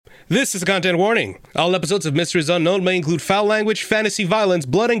This is a content warning. All episodes of Mysteries Unknown may include foul language, fantasy violence,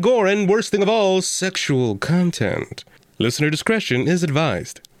 blood and gore, and worst thing of all, sexual content. Listener discretion is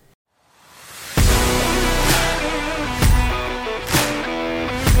advised.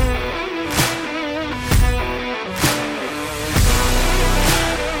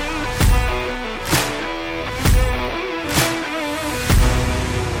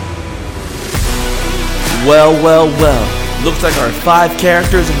 Well. Looks like our 5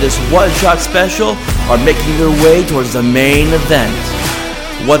 characters in this one-shot special are making their way towards the main event.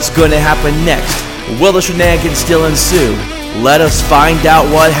 What's going to happen next? Will the shenanigans still ensue? Let us find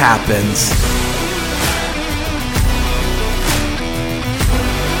out what happens.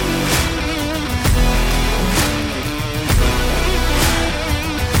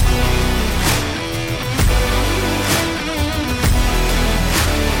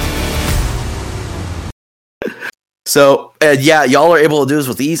 So, y'all are able to do this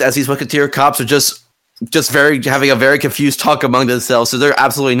with ease, as these Musketeer cops are just having a very confused talk among themselves, so they're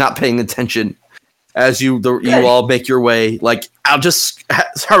absolutely not paying attention as you all make your way. Like, I'll just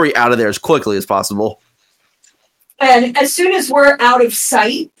hurry out of there as quickly as possible. And as soon as we're out of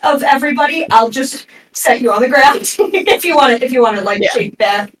sight of everybody, I'll just set you on the ground if you want to shake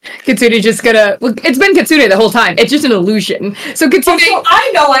that. Kitsune just gonna it's been Kitsune the whole time. It's just an illusion. So Kitsune, so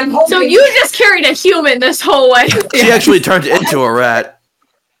I know I'm holding. So you just carried a human this whole way. She actually turned into a rat.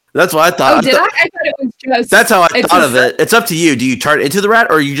 That's what I thought. Oh, did I? I thought it was just. That's how I thought of it. It's up to you. Do you turn into the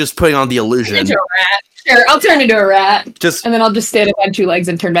rat, or are you just putting on the illusion? Into a rat. Sure, I'll turn into a rat. And then I'll just stand up on 2 legs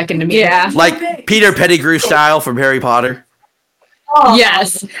and turn back into me. Yeah. Like Peter Pettigrew style from Harry Potter. Oh.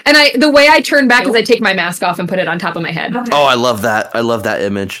 Yes. And the way I turn back is I take my mask off and put it on top of my head. Oh, I love that. I love that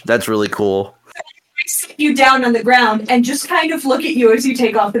image. That's really cool. I sit you down on the ground and just kind of look at you as you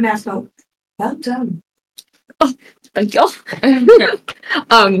take off the mask. Oh, well done. Oh, thank you.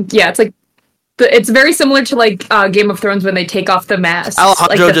 Yeah, it's like it's very similar to like Game of Thrones when they take off the mask.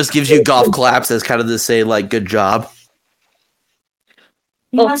 Alejandro just gives you golf claps as kind of to say like good job.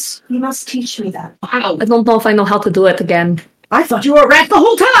 You must teach me that. Wow. I don't know if I know how to do it again. I thought you were a rat the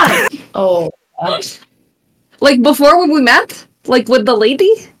whole time! Oh. Like before when we met? Like with the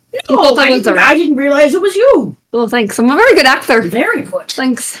lady? No, I didn't realize it was you. Oh, thanks. I'm a very good actor. Very good.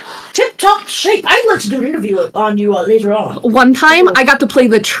 Thanks. Tip-top shape. I'd like to do an interview on you later on. One time, I got to play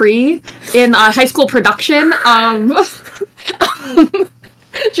the tree in a high school production. Lost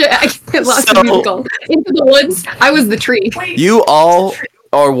musical. Into the woods. I was the tree. You all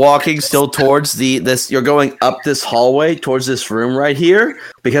are walking still towards you're going up this hallway towards this room right here,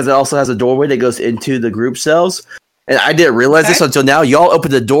 because it also has a doorway that goes into the group cells. And I didn't realize this until now. Y'all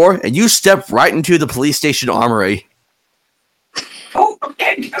open the door and you step right into the police station armory. Oh,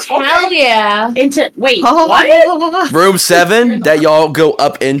 okay. Hell yeah. What? Room 7 that y'all go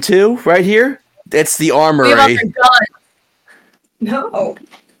up into right here. It's the armory. No.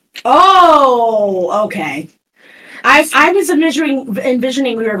 Oh, okay. I was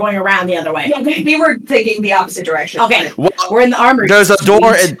envisioning we were going around the other way. Yeah, we were thinking the opposite direction. Okay, we're in the armory. There's a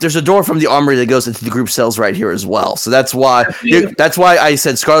door. There's a door from the armory that goes into the group cells right here as well. So that's why I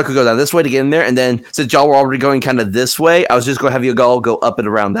said Scarlet could go down this way to get in there, and then since y'all were already going kind of this way, I was just going to have you all go up and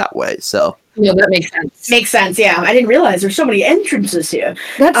around that way. So yeah, that makes sense. Makes sense. Yeah, I didn't realize there's so many entrances here.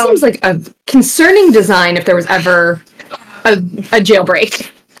 That seems like a concerning design if there was ever a jailbreak.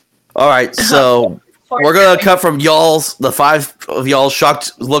 All right, so. We're going to cut from the 5 of y'all's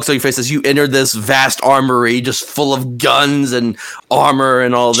shocked looks on your faces. You enter this vast armory just full of guns and armor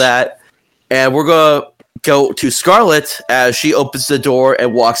and all that. And we're going to go to Scarlet as she opens the door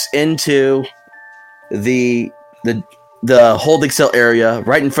and walks into the holding cell area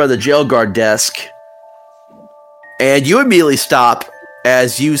right in front of the jail guard desk. And you immediately stop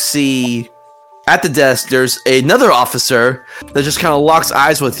as you see at the desk there's another officer that just kind of locks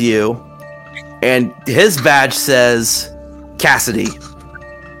eyes with you. And his badge says Cassidy.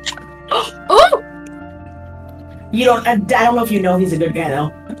 Oh! I don't know if you know he's a good guy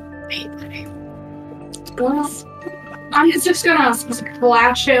though. Well, I'm just gonna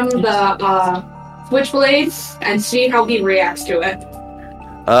flash him the switchblade and see how he reacts to it.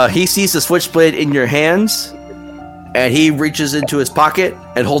 He sees the switchblade in your hands, and he reaches into his pocket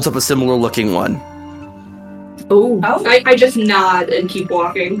and holds up a similar looking one. Oh. I just nod and keep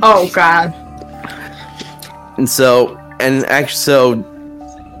walking. Oh god. And so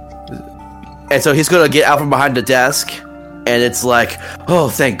he's gonna get out from behind the desk, and it's like, oh,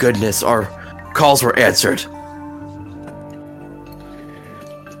 thank goodness, our calls were answered.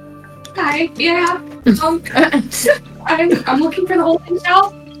 Hi, yeah. I'm looking for the whole thing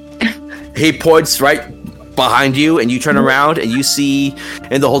now. He points right behind you, and you turn around, and you see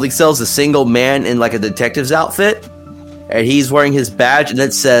in the holding cells a single man in like a detective's outfit, and he's wearing his badge, and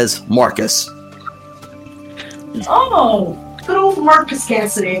it says Marcus. Oh, good old Marcus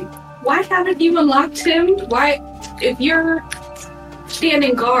Cassidy. Why haven't you unlocked him? Why, if you're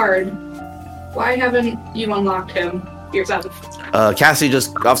standing guard, why haven't you unlocked him yourself?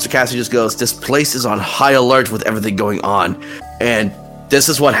 Officer Cassidy just goes, this place is on high alert with everything going on, and this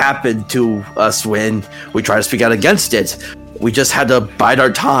is what happened to us when we tried to speak out against it. We just had to bide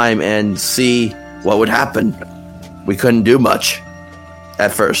our time and see what would happen. We couldn't do much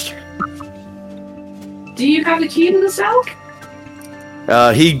at first. Do you have the key to the cell?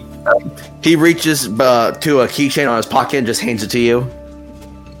 He reaches to a keychain on his pocket and just hands it to you.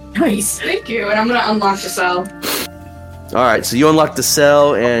 Nice. Thank you, and I'm gonna unlock the cell. Alright, so you unlock the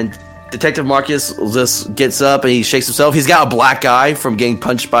cell, and Detective Marcus just gets up and he shakes himself. He's got a black eye from getting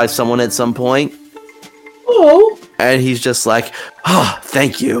punched by someone at some point. Oh. And he's just like, oh,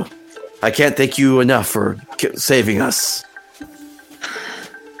 thank you. I can't thank you enough for saving us.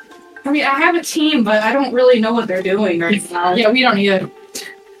 I mean, I have a team, but I don't really know what they're doing right now. Yeah, we don't either.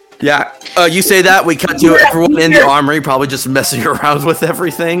 Yeah, you say that, we cut to everyone in the armory probably just messing around with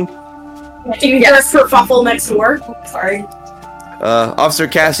everything. Do you hear a kerfuffle next door? Sorry. Officer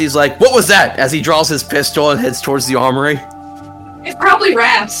Cassie's like, what was that? As he draws his pistol and heads towards the armory. It's probably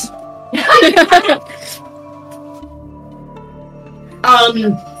rats.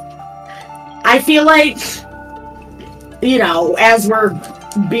 I feel like, as we're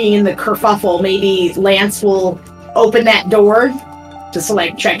being in the kerfuffle, maybe Lance will open that door just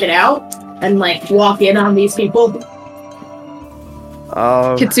to, check it out and, walk in on these people.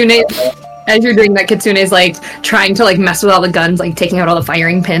 Kitsune, as you're doing that, Kitsune's, trying to, mess with all the guns, taking out all the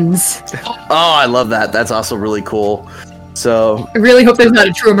firing pins. Oh, I love that. That's also really cool. So... I really hope there's not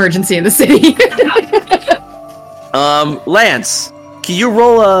a true emergency in the city. Lance, can you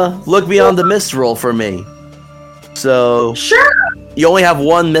roll a Look Beyond the Mist roll for me? So... Sure! You only have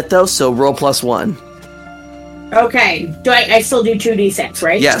one mythos, so roll +1. Okay. Do I still do 2d6,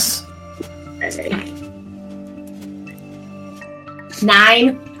 right? Yes. Okay.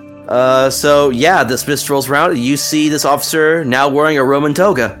 9. So yeah, this mist rolls around, and you see this officer now wearing a Roman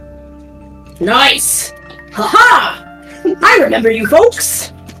toga. Nice! Haha! I remember you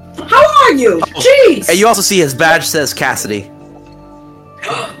folks! How are you? Jeez! And you also see his badge says Cassidy.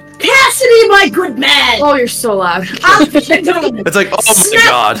 Cassidy, my good man! Oh, you're so loud. It's like, oh my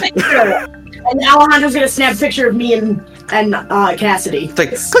god. And Alejandro's gonna snap a picture of me and Cassidy. It's like,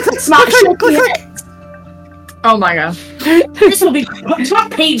 click, click, Smash click, click, click, click. Oh my god. This will be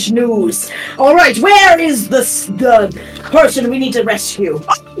top page news. Alright, where is the person we need to rescue?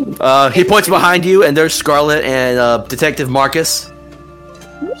 He points behind you, and there's Scarlet and Detective Marcus.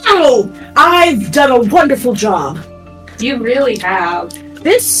 Wow! I've done a wonderful job. You really have.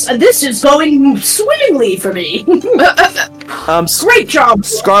 This is going swimmingly for me. Great job!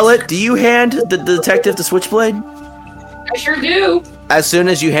 Scarlet, do you hand the detective the switchblade? I sure do. As soon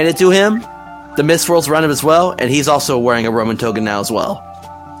as you hand it to him, the mist rolls around him as well, and he's also wearing a Roman toga now as well.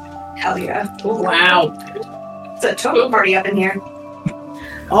 Hell yeah. Wow. It's a total party up in here.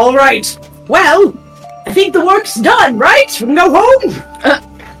 Alright. Well, I think the work's done, right? We can go home?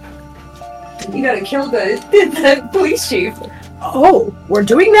 You gotta kill the police chief. Oh, we're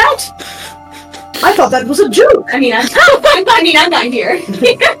doing that? I thought that was a joke. I'm not here.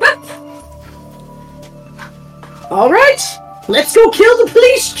 Alright, let's go kill the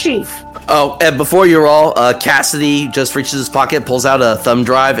police chief. Oh, and before you're all, Cassidy just reaches his pocket, pulls out a thumb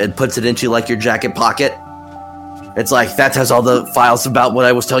drive, and puts it into, your jacket pocket. It's like, that has all the files about what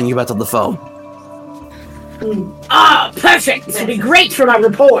I was telling you about on the phone. Ah, perfect. This will be great for my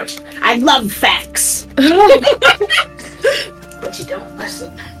report. I love facts. But you don't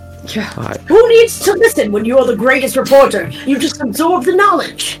listen. Yeah. All right. Who needs to listen when you're the greatest reporter? You just absorb the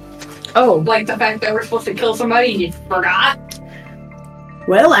knowledge. Oh, like the fact that we're supposed to kill somebody and you forgot?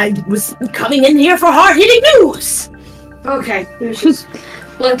 Well, I was coming in here for hard-hitting news. Okay,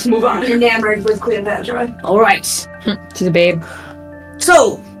 let's move on. Enamored with Cleopatra. All right. She's a babe.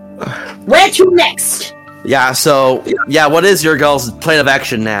 So, where to next? Yeah, so, what is your girl's plan of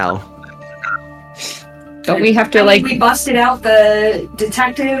action now? Don't we have to, we busted out the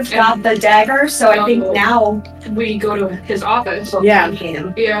detective, got the dagger, so I think now we go to his office. Yeah.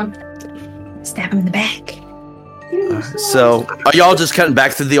 Yeah. Stab him in the back. So, are y'all just cutting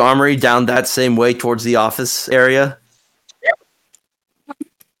back through the armory down that same way towards the office area?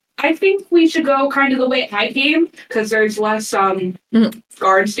 I think we should go kind of the way I came, because there's less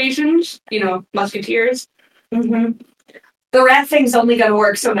guard stations, musketeers. Mm-hmm. The rat thing's only gonna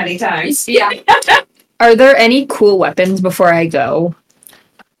work so many times. Yeah. Are there any cool weapons before I go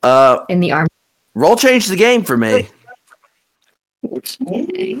in the arm? Roll change the game for me.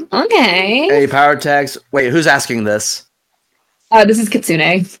 Okay. Any power tags? Wait, who's asking this? This is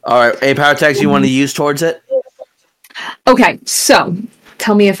Kitsune. All right, any power tags you want to use towards it? Okay, so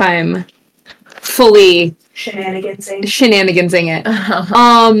tell me if I'm fully shenanigansing it.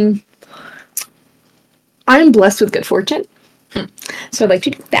 I'm blessed with good fortune, so I'd like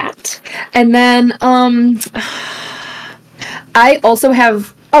to do that. And then I also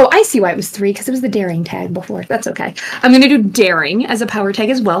have. Oh, I see why it was 3, because it was the daring tag before. That's okay. I'm going to do daring as a power tag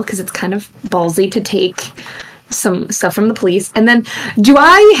as well, because it's kind of ballsy to take some stuff from the police. And then, do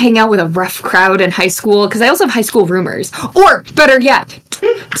I hang out with a rough crowd in high school? Because I also have high school rumors. Or, better yet,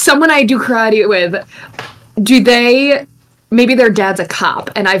 someone I do karate with, maybe their dad's a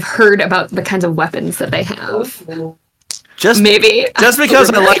cop, and I've heard about the kinds of weapons that they have. Just because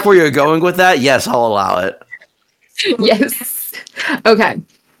I like where you're going with that, yes, I'll allow it. Yes. Okay.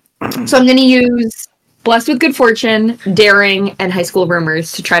 So I'm going to use blessed with good fortune, daring, and high school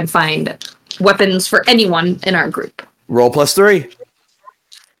rumors to try to find weapons for anyone in our group. Roll +3.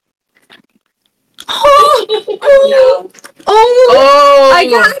 Oh, I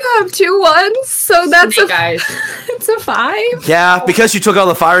gotta have 2 1s, so that's it's a 5. Yeah, because you took all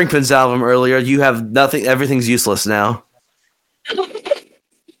the firing pins out of them earlier, you have nothing. Everything's useless now.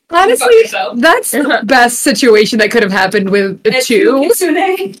 Honestly, that's the best situation that could have happened with a 2.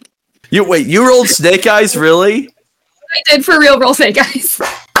 You rolled snake eyes, really? I did for real roll snake eyes.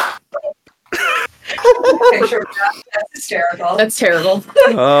 That's hysterical. That's terrible.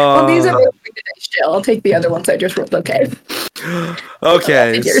 Well, these are really good still. I'll take the other ones I just rolled. Okay.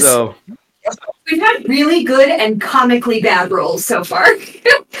 Okay, so we've had really good and comically bad rolls so far.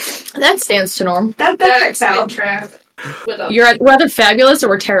 That stands to norm. That checks out. You're either fabulous or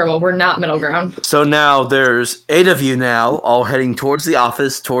we're terrible. We're not middle ground. So now there's 8 of you now, all heading towards the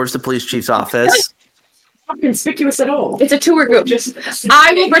office, towards the police chief's office. Not conspicuous at all. It's a tour group.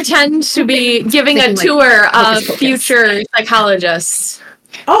 I will pretend to be giving a tour of future psychologists.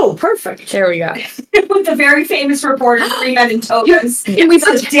 Oh, perfect. There we go. With the very famous reporter, 3 Men in Togas. Can we It's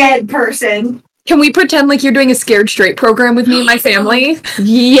a dead person. Can we pretend like you're doing a Scared Straight program with me and my family?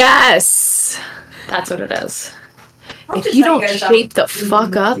 Yes. That's what it is. If you don't shape the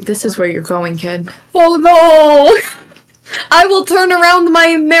fuck up, this is where you're going, kid. Oh no! I will turn around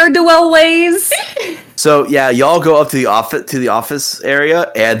my ne'er-do-well ways. So yeah, y'all go up to the office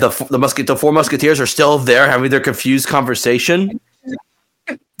area, and the 4 musketeers are still there having their confused conversation.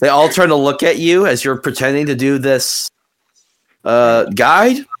 They all turn to look at you as you're pretending to do this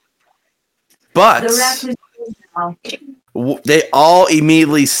guide, but they all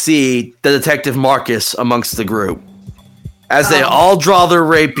immediately see the Detective Marcus amongst the group. As they all draw their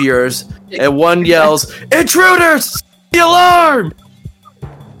rapiers, and one yells, "Intruders! The alarm!"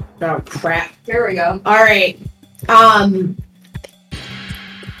 Oh, crap. Here we go. All right.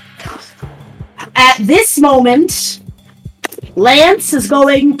 At this moment, Lance is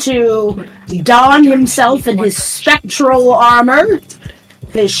going to don himself in his spectral armor,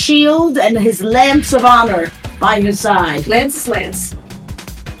 his shield, and his lance of honor by his side. Lance is Lance.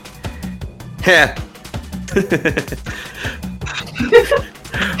 Heh.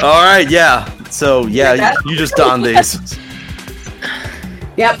 All right, yeah. So, yeah, you just don these.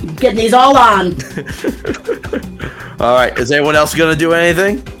 Yep, getting these all on. All right, is anyone else going to do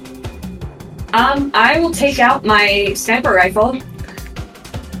anything? I will take out my sniper rifle.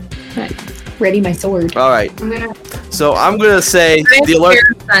 Ready my sword. All right. So I'm going to say the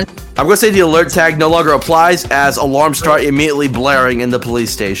alert tag no longer applies as alarms start immediately blaring in the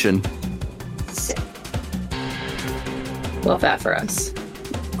police station. Love that for us.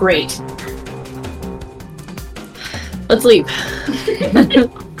 Great. Let's leave.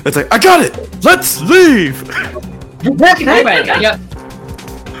 It's like, I got it! Let's leave! Yep.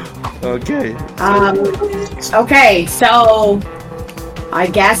 Okay. Okay, so I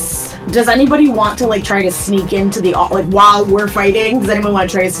guess, does anybody want to try to sneak into the while we're fighting? Does anyone want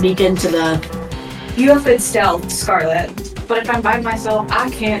to try to sneak into the? You have good stealth, Scarlet. But if I'm by myself, I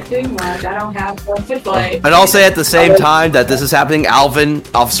can't do much. I don't have a footblade. And I'll say at the same time that this is happening,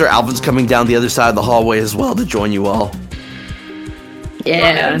 Officer Alvin's coming down the other side of the hallway as well to join you all.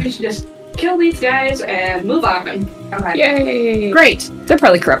 Yeah. We should just kill these guys and move on. Okay. Yay. Great. They're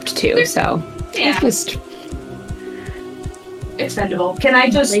probably corrupt too, so. Yeah. Just Expendable. Can I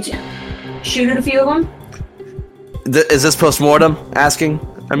just shoot at a few of them? Is this postmortem asking?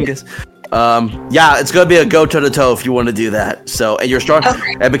 I'm guessing. Yeah, it's gonna be a go toe-to-toe if you want to do that. So, and you're strong,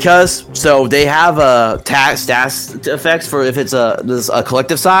 Okay. and they have stats effects for if it's a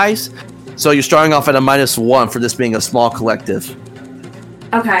collective size. So you're starting off at a -1 for this being a small collective.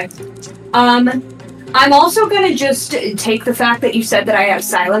 Okay. I'm also gonna just take the fact that you said that I have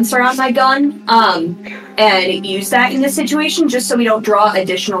silencer on my gun, and use that in this situation just so we don't draw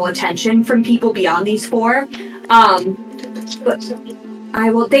additional attention from people beyond these 4. But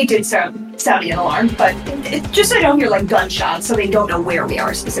they did sound an alarm, but just so I don't hear like gunshots, so they don't know where we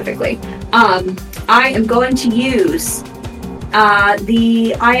are specifically. I am going to use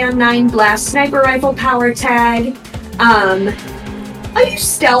the Ion 9 Blast Sniper Rifle power tag. I use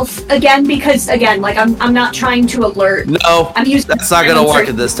stealth again because like I'm not trying to alert. No, I'm using that's not gonna work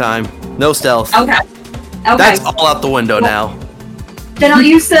at this time. No stealth. Okay. That's all out the window now. Then I'll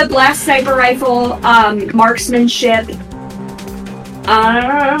use the Blast Sniper Rifle, marksmanship.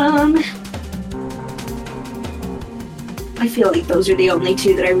 I feel like those are the only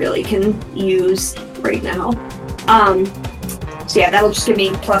 2 that I really can use right now. So yeah, that'll just give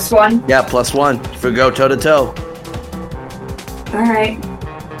me +1. Yeah, +1 for go toe to toe. Alright.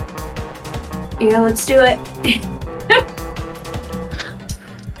 Yeah, let's do it.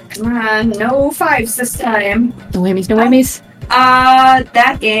 Come on, no 5s this time. No whammies, no whammies.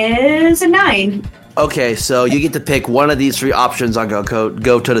 That is a 9. Okay, so you get to pick one of these 3 options on go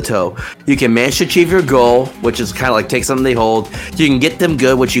toe to toe. You can manage to achieve your goal, which is kind of like take something they hold. You can get them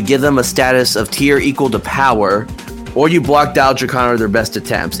good, which you give them a status of tier equal to power, or you block, dodge, or counter their best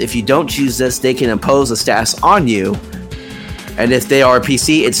attempts. If you don't choose this, they can impose a status on you, and if they are a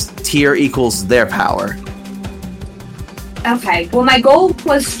PC, its tier equals their power. Okay, well my goal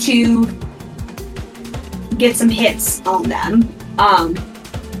was to get some hits on them.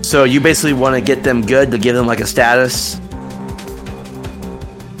 So you basically want to get them good to give them like a status?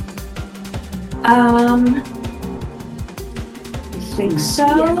 I think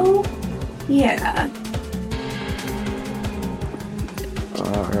so. Yeah.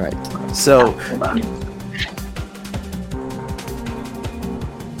 Alright. So Hold on.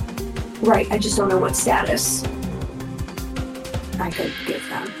 Right, I just don't know what status I could give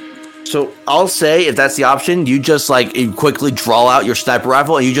them. So I'll say, if that's the option, you just you quickly draw out your sniper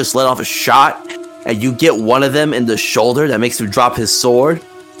rifle and you just let off a shot, and you get one of them in the shoulder that makes him drop his sword.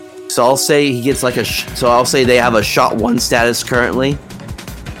 So I'll say he gets so I'll say they have a shot 1 status currently.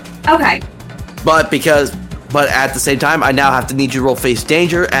 Okay. But at the same time, I now have to need you to roll face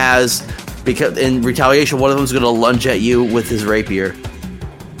danger, because in retaliation, one of them is going to lunge at you with his rapier.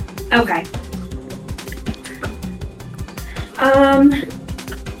 Okay.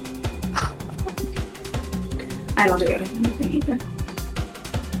 I don't do anything either.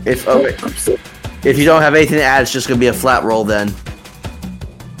 If you don't have anything to add, it's just going to be a flat roll then.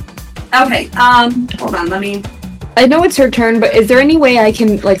 Okay, hold on, let me... I know it's her turn, but is there any way I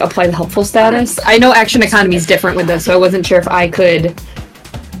can, apply the helpful status? I know action economy is different with this, so I wasn't sure if I could,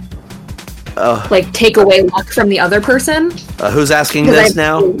 take away luck from the other person. Who's asking this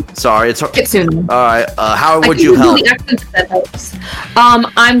now? Sorry, it's Kitsune. Alright, how would you help? That helps.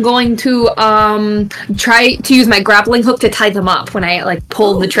 I'm going to try to use my grappling hook to tie them up when I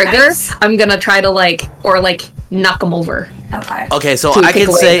pull the trigger. Nice. I'm gonna try to knock them over. Okay, so I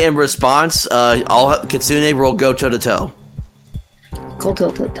can say in response, Kitsune will go toe to toe. Go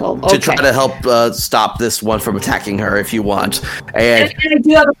toe to toe. To try to help stop this one from attacking her if you want. And I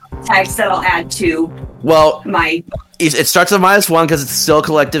do have a text that I'll add to my... It starts at -1 because it's still a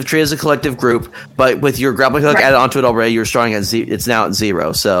collective tree as a collective group, but with your grappling hook added onto it already, you're starting at it's now at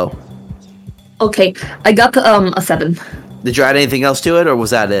 0, so... Okay, I got a 7. Did you add anything else to it, or was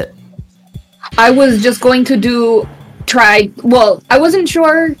that it? I was just going to I wasn't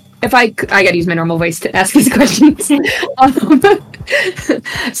sure if I gotta use my normal voice to ask these questions.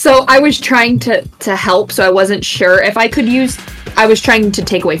 So I was trying to help, so I wasn't sure if I could I was trying to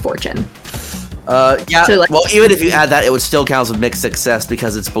take away fortune. Yeah, well, even if you add that, it would still count as a mixed success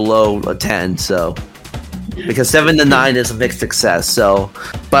because it's below a 10, so... Because 7 to 9 is a mixed success, so...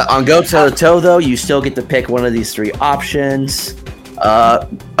 But on go toe to toe, though, you still get to pick one of these 3 options.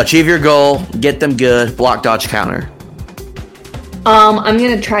 Achieve your goal, get them good, block, dodge, counter. I'm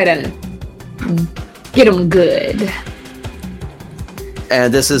gonna try to get them good.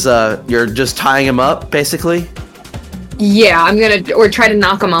 And this is, you're just tying them up, basically? Yeah, or try to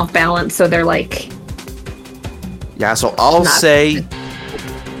knock them off balance so they're Yeah, so I'll say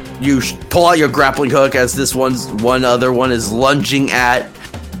you pull out your grappling hook as this one other one is lunging at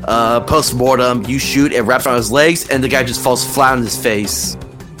post-mortem. You shoot, it wraps around his legs, and the guy just falls flat on his face.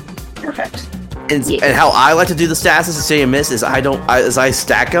 Perfect. And how I like to do the stats as a say and miss is I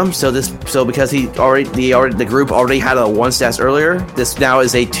stack them. So because the group already had a 1 status earlier, this now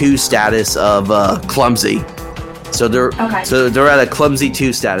is a 2 status of clumsy. So they're Okay. at a clumsy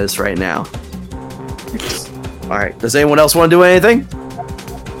 2 status right now. All right. Does anyone else want to do anything?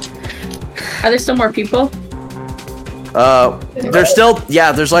 Are there still more people? There's still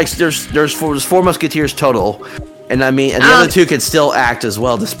there's 4 musketeers total, and the other 2 could still act as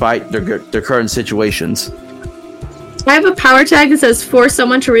well despite their current situations. I have a power tag that says force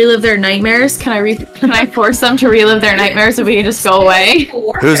someone to relive their nightmares. Can I force them to relive their nightmares if we can just go away?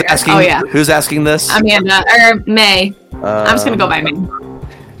 Who's asking? Oh, yeah. Who's asking this? Amanda or May. I'm just gonna go by May. All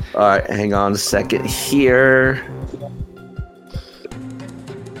right, hang on a second here.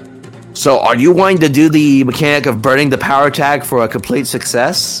 So, are you wanting to do the mechanic of burning the power tag for a complete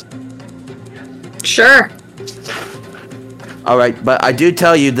success? Sure. All right, but I do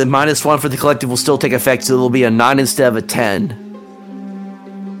tell you the -1 for the collective will still take effect, so it'll be a 9 instead of a 10.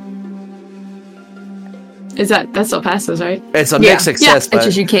 Is that still passes, right? It's a mixed success, It's but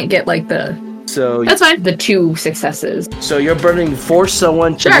just you can't get like the That's fine. 2 successes. so you're burning force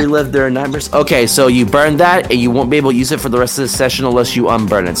someone to Sure. relive their nightmares. Okay, so you burn that, and you won't be able to use it for the rest of the session unless you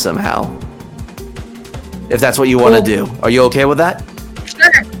unburn it somehow. If that's what you want to do, are you okay with that?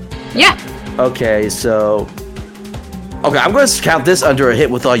 Sure. Yeah. Okay, so I'm going to count this under a hit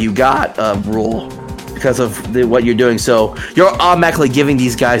with all you got rule because of what you're doing. So you're automatically giving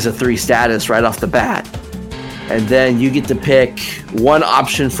these guys a 3 status right off the bat. And then you get to pick one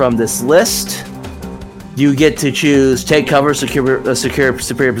option from this list. You get to choose take cover, secure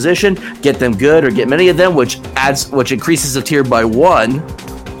superior position, get them good, or get many of them, which increases the tier by 1.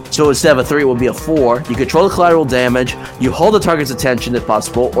 So instead of a 3, it will be a 4. You control the collateral damage. You hold the target's attention if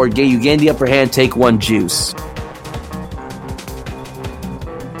possible, or you gain the upper hand. Take 1 juice.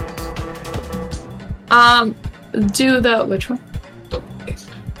 Do the which one?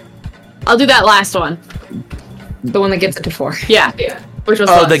 I'll do that last one. The one that gets it to 4. Yeah. Which was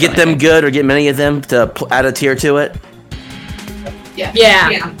Oh, to get them good or get many of them to add a tier to it?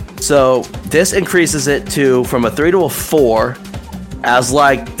 Yeah. So this increases it from a 3 to a 4 as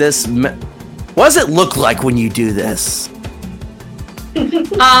like this. What does it look like when you do this?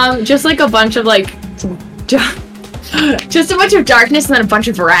 Just like a bunch of like just a bunch of darkness and then a bunch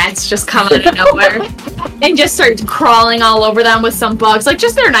of rats just come out of nowhere and just start crawling all over them with some bugs. Like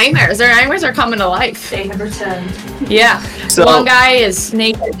just their nightmares. Their nightmares are coming to life. They have returned. Yeah. So- one guy is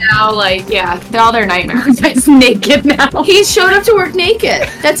naked now, like they're all their nightmares. He's naked now. He showed up to work naked.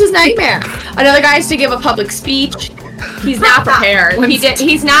 That's his nightmare. Another guy has to give a public speech. He's not prepared.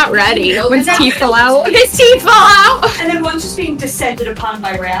 He's not ready. When his teeth fall out. His teeth fall out. And then one's just being descended upon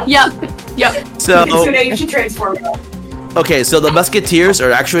by rats. Yep. So So now you should transform. okay, so the musketeers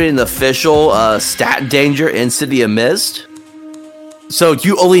are actually an official stat danger in City of Mist. So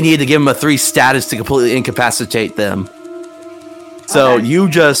you only need to give them a 3 status to completely incapacitate them. So you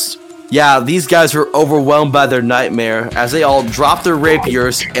just these guys are overwhelmed by their nightmare as they all drop their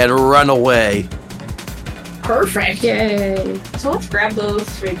rapiers and run away. Perfect. Yay. So let's grab those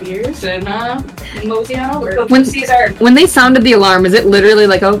rapiers and mosey on over. When they sounded the alarm, is it literally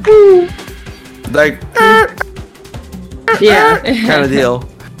like a Like Yeah. kind of deal.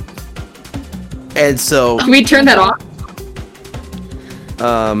 And so Can we turn that off?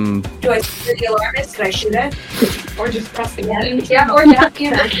 Do I see the alarmist? Can I shoot it? Or just press the button. Yeah, or not.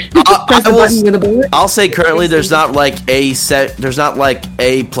 You know. Press the button with a bullet? I'll say currently there's not like a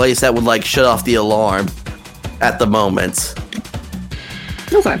place that would like shut off the alarm at the moment.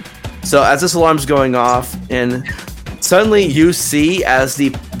 Okay. So as this alarm's going off, and suddenly you see as the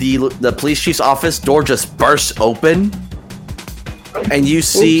police chief's office door just bursts open, and you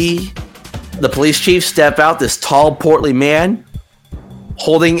see the police chief step out, this tall, portly man,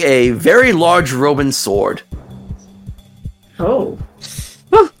 holding a very large Roman sword. Oh.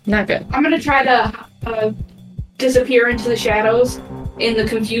 Not good. I'm gonna try to disappear into the shadows in the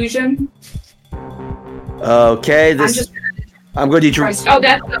confusion. Okay, I'm going to need you. Oh,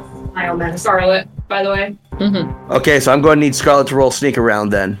 that's Scarlet, by the way. Mm-hmm. Okay, so I'm going to need Scarlet to roll sneak around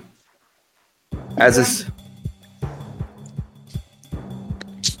then. As this.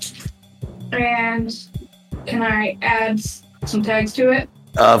 And can I add some tags to it?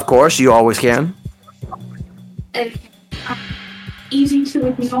 Of course, you always can. And, easy to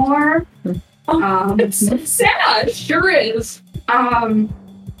ignore. It's sad. Sure is.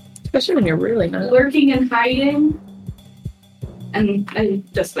 Especially when you're really not. Lurking and hiding. And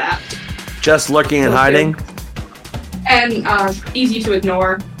just that. Just lurking and hiding. And easy to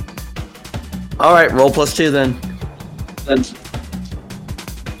ignore. All right, roll +2 then.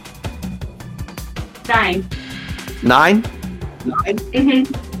 9. 9.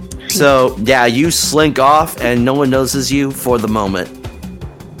 Mm-hmm. So yeah, you slink off, and no one notices you for the moment.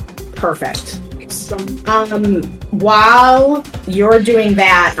 Perfect. while you're doing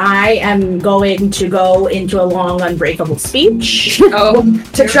that, I am going to go into a long, unbreakable speech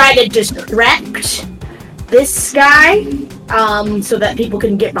to try to distract this guy, so that people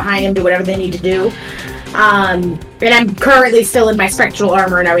can get behind him, do whatever they need to do. And I'm currently still in my spectral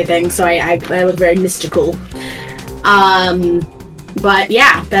armor and everything, so I look very mystical. But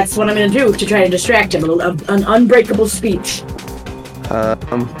yeah, that's what I'm gonna do to try to distract him. An unbreakable speech.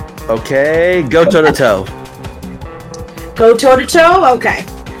 Okay, go toe to toe. Go toe to toe? Okay.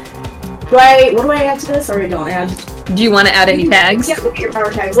 What do I add to this, or don't add? Do you want to add any tags? Yeah, look at your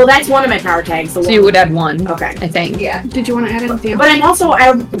power tags. Well, that's one of my power tags. So you would add one. Okay. I think. Yeah. Did you want to add anything? But I'm also,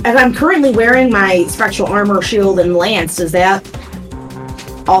 I'm currently wearing my spectral armor, shield, and lance. Is that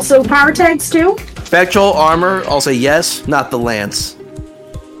also power tags too? Spectral armor, I'll say yes, not the lance.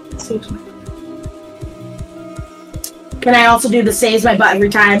 Can I also do the saves my butt every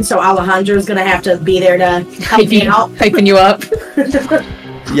time? So Alejandro's gonna have to be there to help me out. Hyping you up.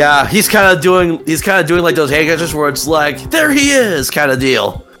 Yeah, he's kind of doing like those hand gestures where it's like, there he is, kind of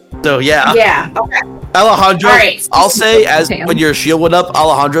deal. So yeah. Yeah. Okay. Alejandro, All right. I'll say as when your shield went up,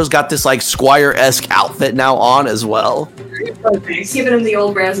 Alejandro's got this like Squire-esque outfit now on as well. Okay, giving him the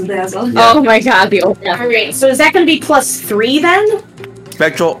old razzle dazzle. Yeah. Oh my god, the old one. All right. So is that gonna be +3 then?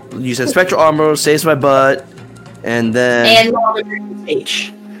 You said spectral armor, saves my butt, and then And long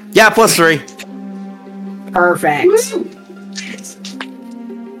H. yeah, +3. Perfect. Woo!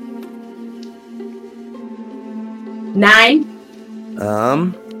 9.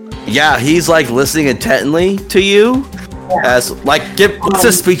 Yeah, he's like listening intently to you. Yeah. As like, what's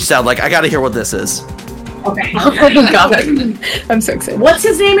this speech sound like? I gotta hear what this is. Okay. Oh my god. I'm so excited. What's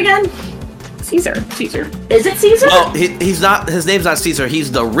his name again? Caesar. Is it Caesar? Oh, he's not. His name's not Caesar.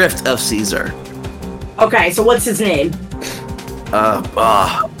 He's the Rift of Caesar. Okay, so what's his name?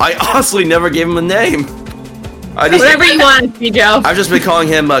 I honestly never gave him a name. Whatever you want, Joe. I've just been calling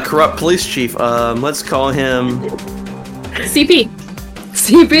him corrupt police chief. Let's call him CP.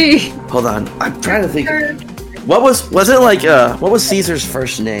 Hold on, I'm trying to think. What was Caesar's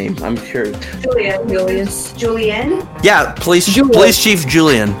first name? I'm curious. Julian? Yeah, police chief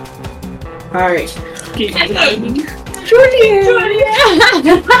Julian. All right.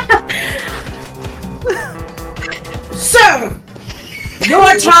 Sir,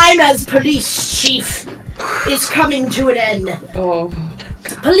 your time as police chief is coming to an end. Oh.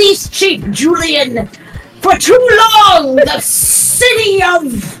 Police Chief Julian, for too long, the city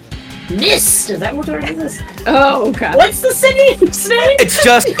of Mist. Is that what it is? Oh god. What's the city's name? It's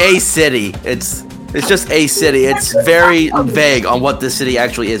just a city. It's just a city. It's very vague on what this city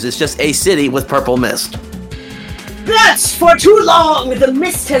actually is. It's just a city with purple mist. That's for too long. The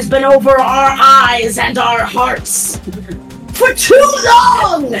mist has been over our eyes and our hearts. For too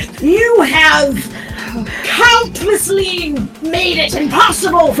long, you have countlessly made it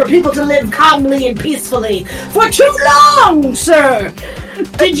impossible for people to live calmly and peacefully. For too long, sir,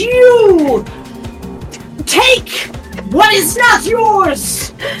 did you take what is not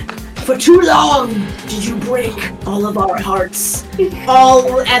yours? For too long, did you break all of our hearts,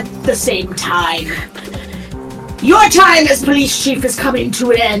 all at the same time? Your time as police chief is coming to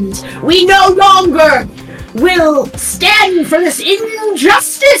an end. We no longer will stand for this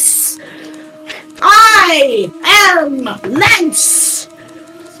injustice. I am Lance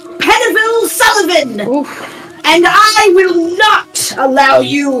Penneville Sullivan, and I will not allow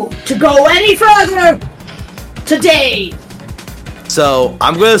you to go any further today. So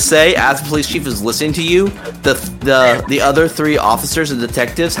I'm gonna say, as the police chief is listening to you, the other 3 officers and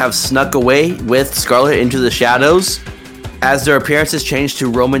detectives have snuck away with Scarlet into the shadows, as their appearances changed to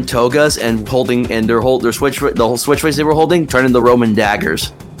Roman togas and the whole switchways they were holding turned into Roman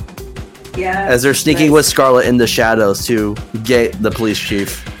daggers. Yeah. As they're sneaking with Scarlet in the shadows to get the police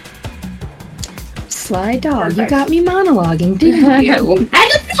chief. Sly dog, you got me monologuing, didn't you? And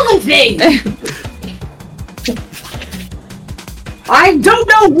another thing! I don't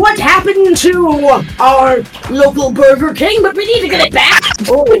know what happened to our local Burger King, but we need to get it back.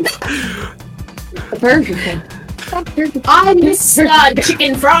 Burger King. I miss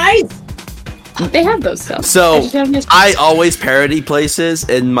chicken fries. They have those stuff. So I always parody places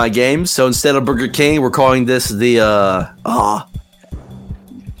in my games. So instead of Burger King, we're calling this the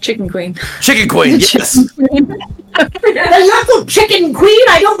Chicken Queen. Chicken Queen. Yes. The local Chicken Queen.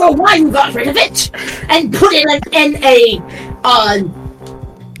 I don't know why you got rid of it and put it in a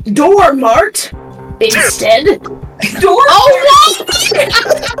door mart instead. Door Mart.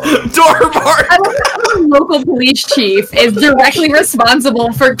 The local police chief is directly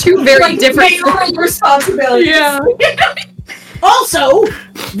responsible for 2 very different responsibilities. Yeah. Also,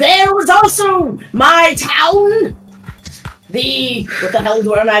 there was also my town what the hell,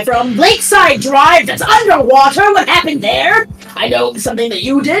 where am I from? Lakeside Drive that's underwater. What happened there? I know something that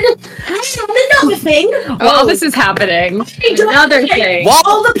you did. Another thing. While this is happening, another thing.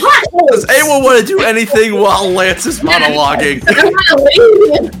 All the potholes. Does anyone want to do anything while Lance is monologuing?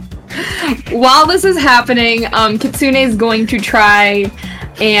 While this is happening, Kitsune is going to try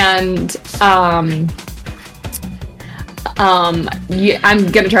and I'm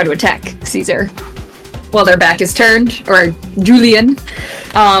gonna try to attack Caesar while their back is turned, or Julian.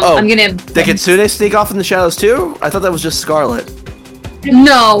 I'm gonna. Did Kitsune sneak off in the shadows too? I thought that was just Scarlet.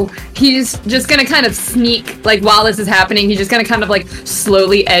 No, he's just gonna kind of sneak, like, while this is happening, he's just gonna kind of, like,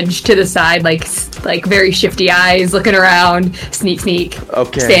 slowly edge to the side, like very shifty eyes, looking around, sneak,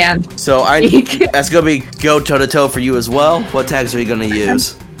 Okay. stand. So that's gonna be go toe-to-toe for you as well. What tags are you gonna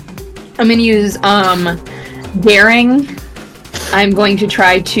use? I'm gonna use, daring. I'm going to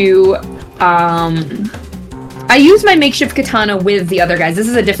try to, I use my makeshift katana with the other guys. This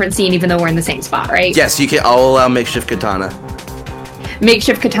is a different scene, even though we're in the same spot, right? Yes, you can. I'll allow makeshift katana.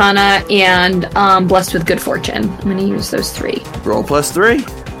 Makeshift katana and blessed with good fortune. I'm gonna use those 3. Roll +3.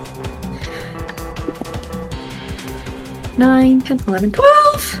 9, 10, 11,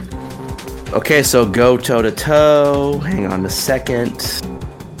 12. Okay, so go toe-to-toe. Hang on a second.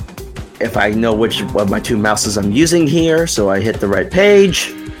 If I know which of my 2 mouses I'm using here, so I hit the right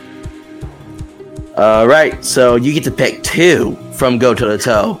page. Alright, so you get to pick 2 from go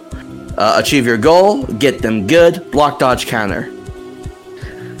toe-to-toe. Achieve your goal, get them good, block, dodge, counter.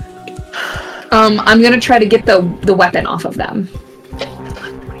 I'm gonna try to get the weapon off of them.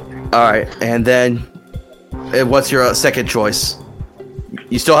 Alright, and then what's your second choice?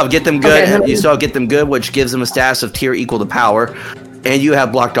 You still have get them good, Okay. you still have get them good, which gives them a status of tier equal to power, and you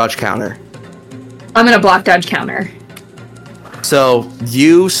have block, dodge, counter. I'm gonna block, dodge, counter. So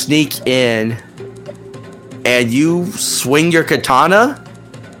you sneak in, and you swing your katana.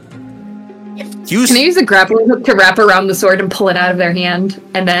 Can I use a grappling hook to wrap around the sword and pull it out of their hand,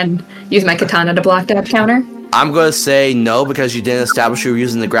 and then use my katana to block, dodge, counter? I'm gonna say no because you didn't establish you were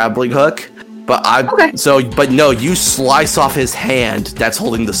using the grappling hook. But no, you slice off his hand that's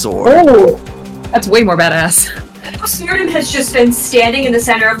holding the sword. Oh, that's way more badass. Smirden has just been standing in the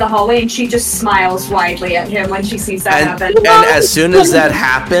center of the hallway, and she just smiles widely at him when she sees that happen. And as soon as that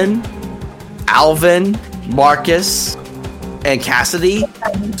happened, Alvin, Marcus, and Cassidy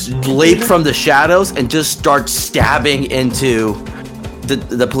leap from the shadows and just start stabbing into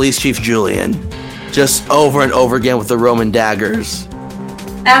the police chief Julian, just over and over again with the Roman daggers.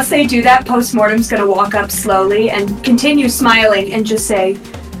 As they do that, Postmortem's gonna walk up slowly and continue smiling and just say,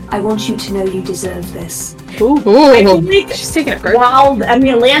 "I want you to know you deserve this." She's taking it first.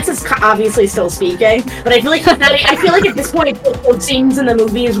 Lance is obviously still speaking, but I feel like at this point, those scenes in the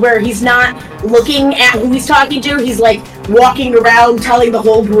movies where he's not looking at who he's talking to, he's like walking around telling the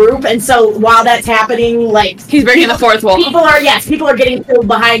whole group, and so while that's happening, like He's breaking the fourth wall. people are getting killed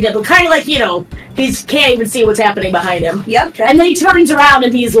behind him, but kind of like he can't even see what's happening behind him. Yep. And then he turns around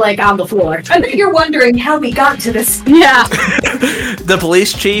and he's like on the floor. I bet you're wondering how we got to this. Yeah. The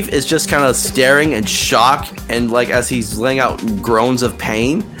police chief is just kind of staring in shock, and like as he's laying out groans of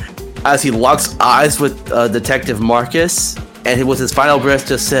pain, as he locks eyes with Detective Marcus, and with his final breath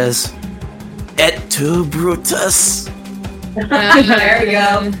just says, "Et tu, Brutus?" There you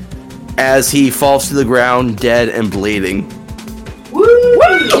go. As he falls to the ground, dead and bleeding. Woo!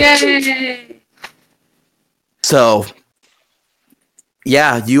 Yay! So,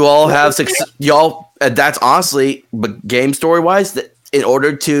 yeah, you all have that's honestly, but game story wise, that in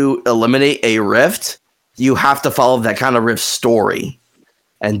order to eliminate a rift, you have to follow that kind of rift story,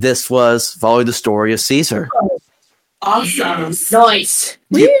 and this was following the story of Caesar. Awesome. Nice.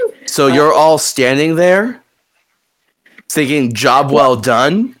 So you're all standing there, thinking, "Job well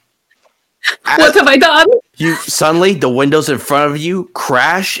done." What have I done? Suddenly, the windows in front of you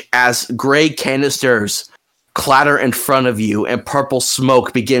crash as gray canisters clatter in front of you, and purple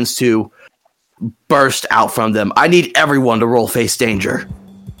smoke begins to burst out from them. I need everyone to roll face danger.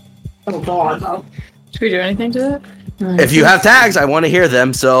 Oh god. Should we do anything to that? If you have tags, I want to hear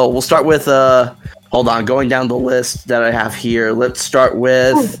them. So we'll start with hold on, going down the list that I have here. Let's start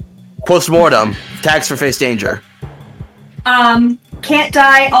with postmortem. Tags for face danger. Can't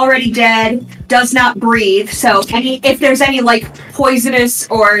die, already dead, does not breathe. So if there's any like poisonous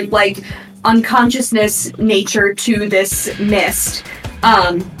or like unconsciousness nature to this mist,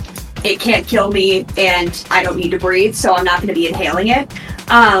 it can't kill me, and I don't need to breathe, so I'm not going to be inhaling it.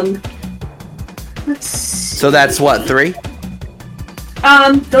 So that's what, 3?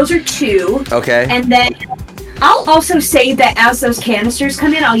 Those are 2. Okay. And then I'll also say that as those canisters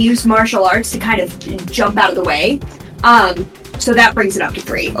come in, I'll use martial arts to kind of jump out of the way. So that brings it up to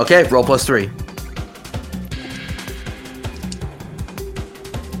 3. Okay, roll plus 3.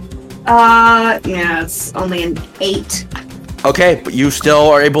 Yeah, it's only an 8. Okay, but you still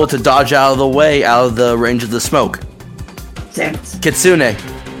are able to dodge out of the way, out of the range of the smoke. 6. Kitsune.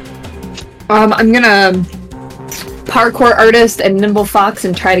 I'm gonna parkour artist and nimble fox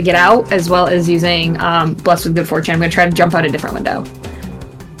and try to get out, as well as using blessed with good fortune. I'm gonna try to jump out a different window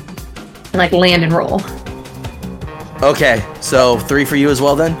and like land and roll. Okay, so 3 for you as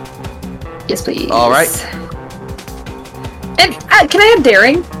well then? Yes, please. All right. And can I have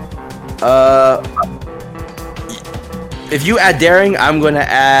daring? If you add daring, I'm going to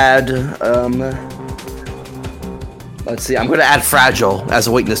add, let's see, I'm going to add fragile as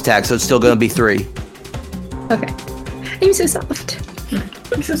a weakness tag, so it's still going to be 3. Okay. I'm so soft.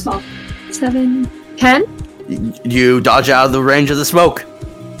 I'm so small. 7, 10. You dodge out of the range of the smoke.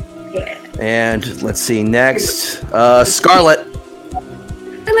 Yeah. And let's see, next, Scarlet.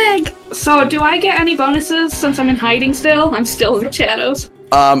 My leg. So, do I get any bonuses since I'm in hiding still? I'm still in the shadows.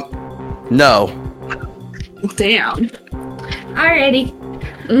 No. Damn. Alrighty.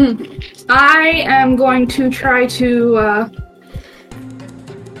 I am going to try to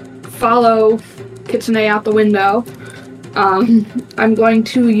follow Kitsune out the window. I'm going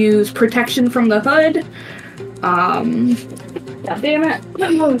to use protection from the hood. God damn it.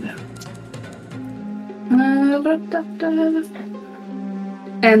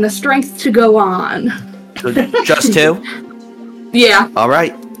 And the strength to go on. Just 2? Yeah. All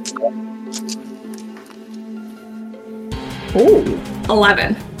right. Ooh.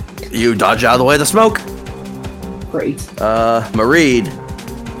 11. You dodge out of the way of the smoke. Great. Mareed.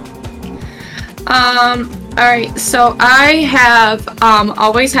 Alright, so I have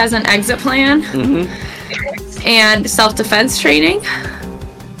always has an exit plan and self-defense training.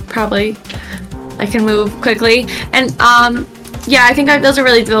 Probably I can move quickly. And yeah, I think those are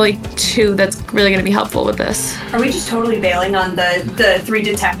really the only 2 that's really going to be helpful with this. Are we just totally bailing on the 3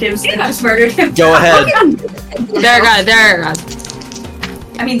 detectives that just murdered him? Go ahead. They're good.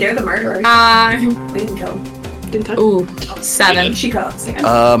 I mean, they're the murderers. We didn't kill them. Didn't touch. Ooh, 7. She goes.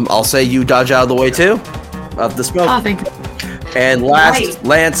 I'll say you dodge out of the way too, of the smoke. Oh, thank you. And last, Right.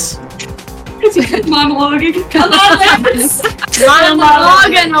 Lance. Monologuing. Come on, Lance!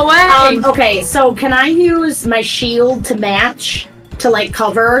 Monologuing away! Okay, so can I use my shield to match, to like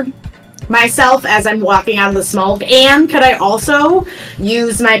cover myself as I'm walking out of the smoke? And could I also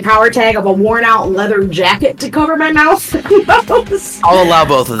use my power tag of a worn out leather jacket to cover my mouth and nose? I'll allow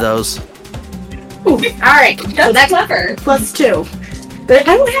both of those. Alright, so that's clever. plus 2. But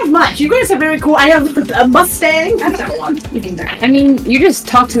I don't have much. You guys are very cool. I have a Mustang. I don't have one. You can I mean, you just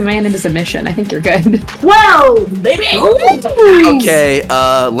talked to the man into submission. I think you're good. Whoa, baby! Okay,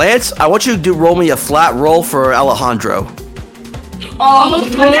 Lance, I want you to roll me a flat roll for Alejandro. Oh,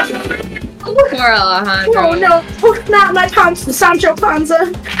 Poor Alejandro. oh no, not my Sancho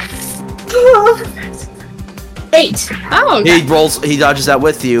Panza. 8. Oh, okay. He dodges that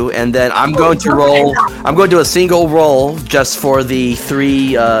with you, and then I'm going to do a single roll just for the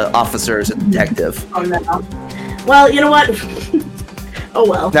 3 officers and detective. Oh no. Well, you know what? Oh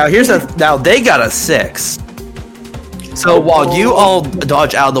well. Now they got a 6. So while you all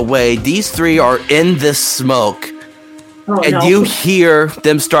dodge out of the way, these 3 are in this smoke. Oh, And no. you hear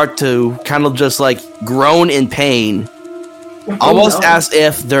them start to kind of just like groan in pain. Almost no. as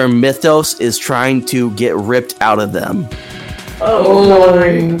if their mythos is trying to get ripped out of them. Oh.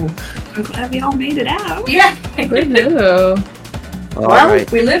 I'm glad we all made it out. Yeah. All Well, right.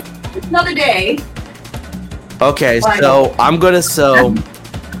 we live another day. Okay, so I'm gonna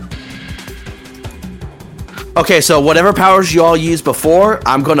Okay, so whatever powers y'all used before,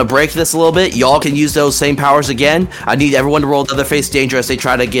 I'm gonna break this a little bit. Y'all can use those same powers again. I need everyone to roll the other face danger as they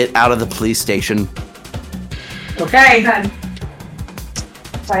try to get out of the police station. Okay.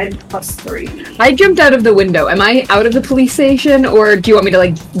 I had plus 3. I jumped out of the window. Am I out of the police station, or do you want me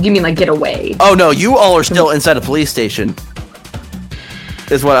to you mean get away? Oh no, you all are still inside the police station.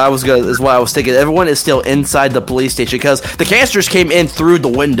 Is what I was thinking. Everyone is still inside the police station because the canisters came in through the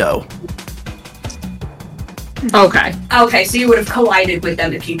window. Okay. Okay, so you would have collided with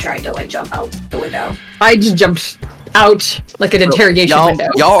them if you tried to jump out the window. I just jumped out like an interrogation window.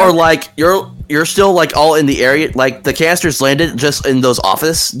 Y'all are you're still all in the area. Like the canisters landed just in those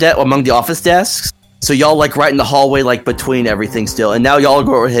among the office desks. So y'all right in the hallway, between everything still. And now y'all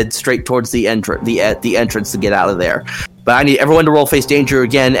go ahead straight towards the entrance to get out of there. But I need everyone to roll face danger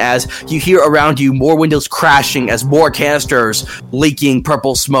again as you hear around you more windows crashing as more canisters leaking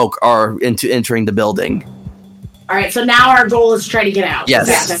purple smoke are entering the building. Alright, so now our goal is to try to get out.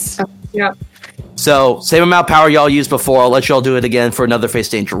 Yes. Yep. So, same amount of power y'all used before. I'll let y'all do it again for another face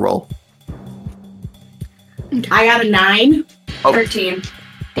danger roll. I got a 9. 13.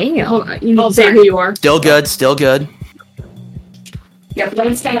 Dang. Hold on, you need to say who you are. Still good, still good. Yep,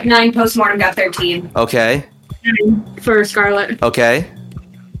 Lance got 9, postmortem got 13. Okay, For Scarlet. okay,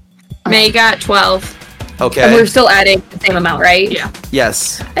 May got 12. And okay. we're still adding the same amount, right? Yeah.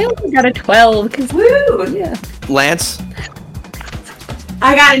 Yes. I only got a 12 because Woo! yeah. Lance,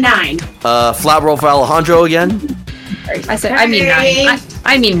 I got a 9. flat roll for Alejandro again. I mean 9.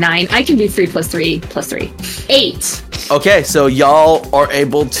 I mean 9. I can do 3 plus 3 plus 3. 8. Okay, so y'all are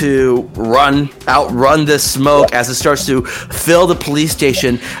able to outrun this smoke as it starts to fill the police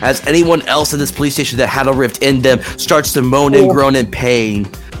station, as anyone else in this police station that had a rift in them starts to moan and groan in pain.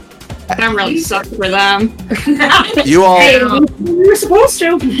 I'm really sucked for them. You all, Hey, we were supposed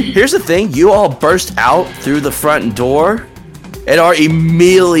to. here's the thing, you all burst out through the front door and are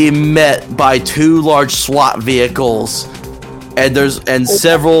immediately met by 2 large SWAT vehicles. And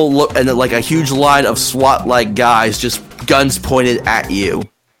several, and like a huge line of SWAT-like guys, just guns pointed at you.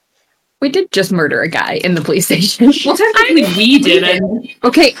 We did just murder a guy in the police station. Well, technically we didn't.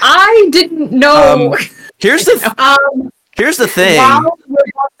 Okay, I didn't know. Here's the thing. While we're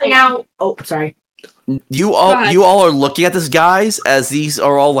busting out. Oh, sorry. You all are looking at this, guys, as these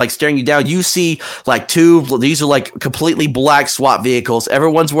are all like staring you down. You see like these are like completely black SWAT vehicles.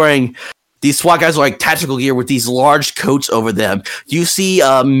 Everyone's wearing. These SWAT guys are like tactical gear with these large coats over them. You see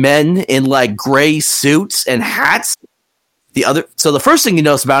men in like gray suits and hats. So the first thing you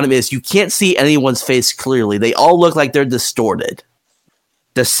notice about them is you can't see anyone's face clearly. They all look like they're distorted.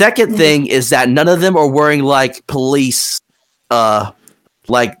 The second thing is that none of them are wearing like police,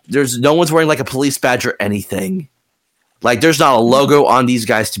 like there's no one's wearing like a police badge or anything. Like there's not a logo on these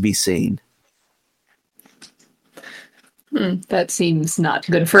guys to be seen. That seems not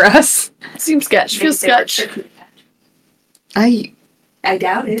good for us. Seems sketch. Feels sketch. I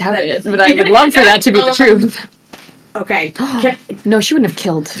doubt it. doubt it, but I would love for that to be the truth. Okay. No, she wouldn't have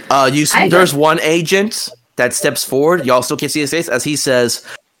killed. You see, there's one agent that steps forward. Y'all still can't see his face as he says,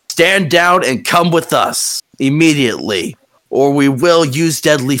 "Stand down and come with us immediately, or we will use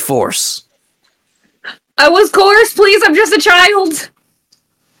deadly force." I was coerced, please. I'm just a child.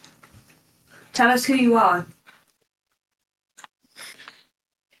 Tell us who you are.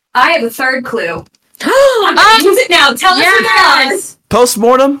 I have a third clue. I'm gonna use it now. Tell us who you are.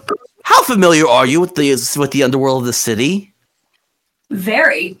 Postmortem, how familiar are you with the underworld of the city?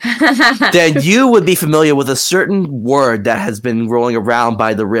 Very. Then you would be familiar with a certain word that has been rolling around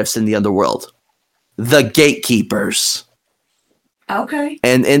by the rifts in the underworld. The gatekeepers. Okay.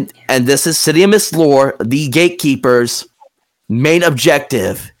 And this is City of Mist lore. The gatekeepers' main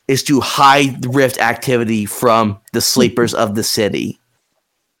objective is to hide the rift activity from the sleepers of the city.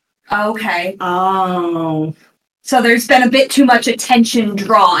 Okay. Oh. So there's been a bit too much attention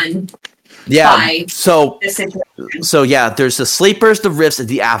drawn. Yeah. By this situation. So yeah, there's the sleepers, the rifts, and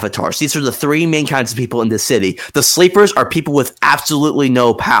the avatars. These are the 3 main kinds of people in this city. The sleepers are people with absolutely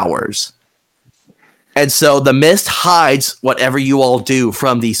no powers. And so the mist hides whatever you all do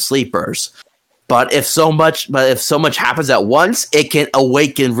from these sleepers. But if so much happens at once, it can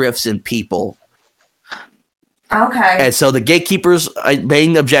awaken rifts in people. Okay. And so the gatekeepers'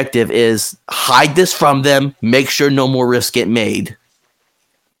 main objective is hide this from them, make sure no more rifts get made.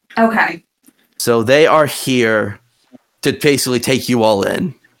 Okay. So they are here to basically take you all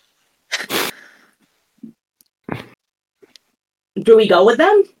in. Do we go with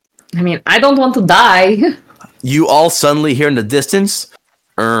them? I mean, I don't want to die. You all suddenly hear in the distance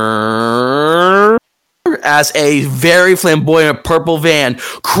as a very flamboyant purple van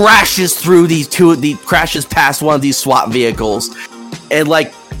crashes through crashes past one of these SWAT vehicles and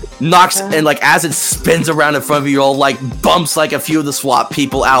like knocks and like as it spins around in front of you all like bumps like a few of the SWAT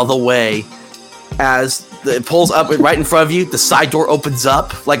people out of the way. As it pulls up right in front of you, the side door opens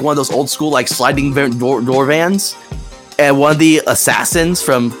up like one of those old school like sliding door vans. And one of the assassins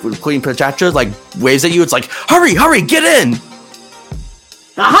from Queen Pachatra like waves at you. It's like, hurry, get in!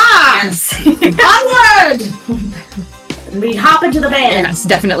 Aha! Yes. Onward! We hop into the van. Yes,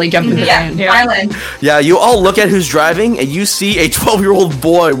 definitely jump in the van. Island. Yeah, you all look at who's driving, and you see a 12-year-old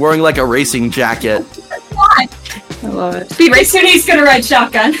boy wearing like a racing jacket. What? I love it. Speed race soon he's gonna ride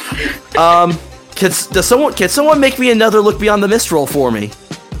shotgun. Can someone make me another look beyond the mist roll for me?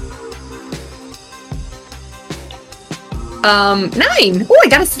 9. Oh, I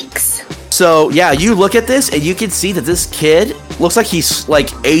got a 6. So yeah, you look at this and you can see that this kid looks like he's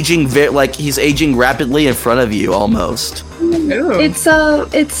like aging, he's aging rapidly in front of you almost. Ooh. It's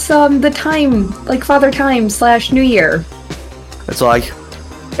the time, like Father Time / New Year. It's like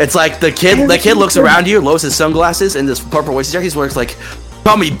It's like the kid looks around you, lowers his sunglasses, and this purple wasted jacket. He's wearing like,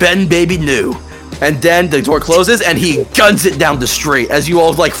 call me Ben Baby New. And then the door closes, and he guns it down the street as you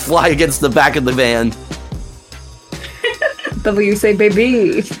all like fly against the back of the van. W say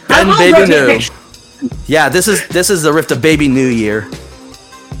baby. Ben Baby New. Yeah, this is the rift of Baby New Year.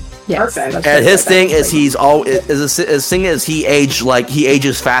 Yes. And his thing is his thing is he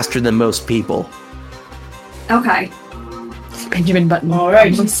ages faster than most people. Okay. Benjamin Button. All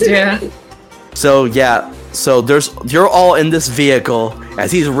right. Yeah. So yeah, you're all in this vehicle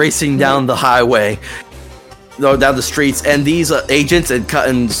as he's racing down the highway, down the streets, and these agents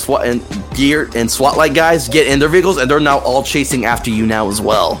and SWAT and gear and SWAT like guys get in their vehicles, and they're now all chasing after you now as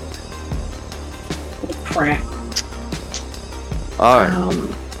well. Crap. All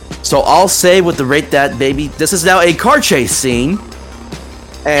right. So I'll say with the rate that baby, this is now a car chase scene,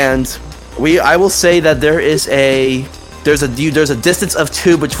 and I will say that there's a distance of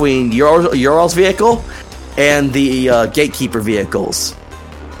 2 between your vehicle and the gatekeeper vehicles.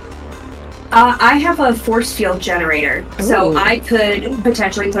 I have a force field generator, so I could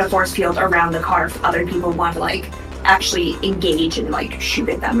potentially put a force field around the car if other people want to like actually engage and like shoot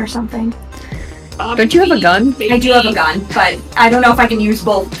at them or something. Don't you have a gun? I do have a gun, but I don't know if I can use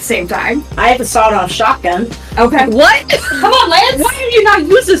both at the same time. I have a sawed-off shotgun. Okay. What? Come on, Lance! Why have you not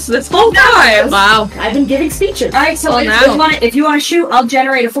used this whole time? Wow. I've been giving speeches. Alright, so if you want to shoot, I'll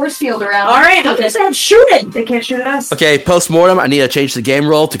generate a force field around. Alright, I'm just gonna shoot it. They can't shoot at us. Okay, post-mortem, I need to change the game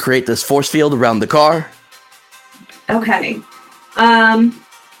roll to create this force field around the car. Okay.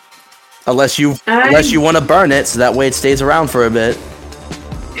 Unless you want to burn it, so that way it stays around for a bit.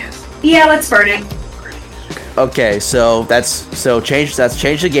 Yeah, let's burn it. Okay, so that's change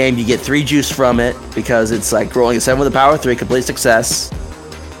the game. You get 3 juice from it because it's like rolling a 7 with a power 3, complete success.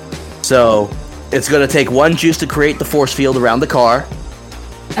 So it's gonna take 1 juice to create the force field around the car.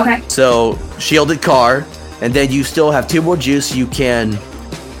 Okay. So shielded car, and then you still have 2 more juice. You can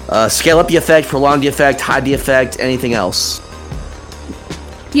scale up the effect, prolong the effect, hide the effect, anything else.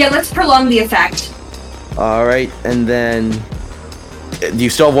 Yeah, let's prolong the effect. All right, and then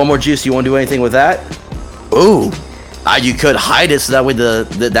you still have 1 more juice. You want to do anything with that? Ooh, you could hide it so that way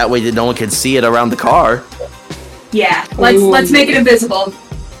that way no one can see it around the car. Yeah, let's make it invisible.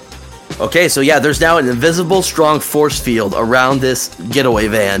 Okay, so yeah, there's now an invisible, strong force field around this getaway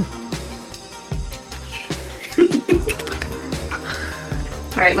van.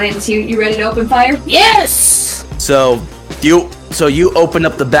 All right, Lance, you ready to open fire? Yes! So you open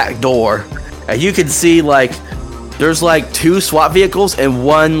up the back door, and you can see like there's like 2 SWAT vehicles and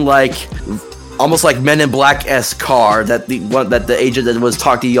 1 like almost like Men in Black-esque car that the agent that was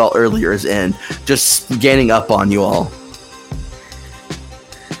talking to y'all earlier is in, just gaining up on you all.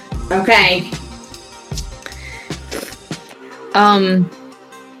 Okay.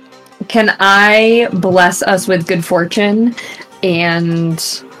 Can I bless us with good fortune and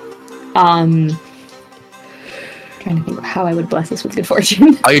trying to think of how I would bless us with good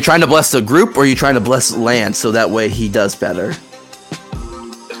fortune. Are you trying to bless the group, or are you trying to bless Lance so that way he does better?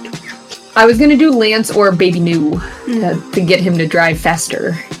 I was gonna do Lance or Baby New to get him to drive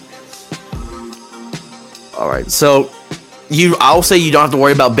faster. All right, so I'll say you don't have to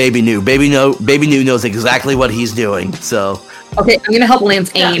worry about Baby New. Baby New knows exactly what he's doing. So okay, I'm gonna help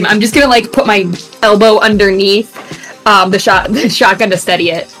Lance aim. I'm just gonna like put my elbow underneath the shotgun to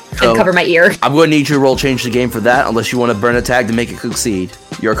steady it and cover my ear. I'm going to need you to roll change the game for that, unless you want to burn a tag to make it succeed.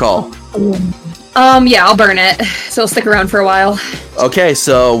 Your call. Yeah, I'll burn it. So I'll stick around for a while. Okay,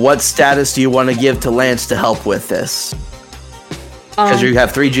 so what status do you want to give to Lance to help with this? Because you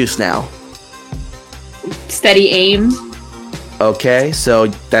have 3 juice now. Steady aim. Okay, so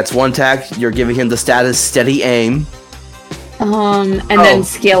that's 1 tag. You're giving him the status steady aim. And then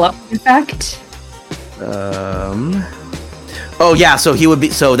scale up the effect. Oh yeah, so he would be.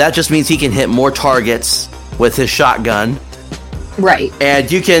 So that just means he can hit more targets with his shotgun. Right.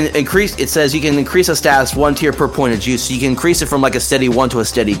 And you can increase. It says you can increase a status 1 tier per point of juice. So you can increase it from like a steady 1 to a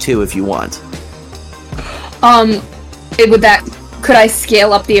steady 2 if you want. Could I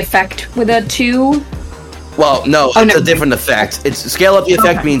scale up the effect with a 2? Well, no, it's a different effect. It's scale up the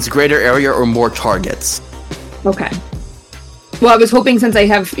effect means greater area or more targets. Okay. Well, I was hoping since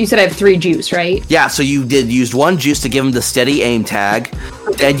you said I have 3 juice, right? Yeah, so you did use 1 juice to give him the steady aim tag.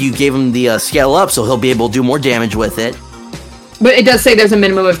 Then you gave him the scale up, so he'll be able to do more damage with it. But it does say there's a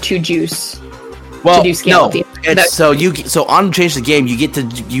minimum of 2 juice. Well, to do scale up. So on change the game,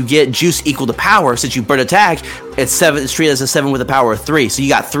 you get juice equal to power. Since you burn a tag, it's treated as a 7 with a power of 3. So you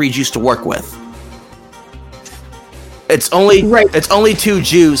got 3 juice to work with. It's only 2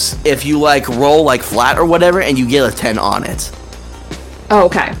 juice if you like roll like flat or whatever, and you get a 10 on it. Oh,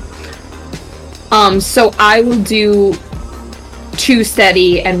 okay. So I will do 2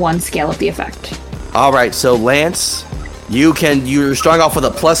 steady and 1 scale up the effect. All right, so Lance, you're starting off with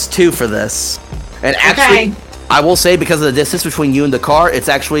a +2 for this. And actually, I will say because of the distance between you and the car, it's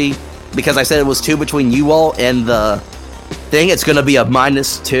actually, because I said it was 2 between you all and the thing, it's going to be a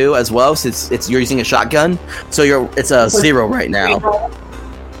 -2 as well, since you're using a shotgun. So it's a 0 right now.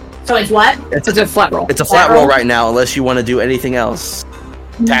 So it's what? It's a flat roll. It's a flat roll right now, unless you want to do anything else.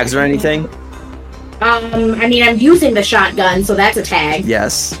 Tags or anything? I mean, I'm using the shotgun, so that's a tag.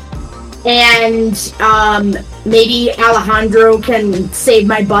 Yes. And maybe Alejandro can save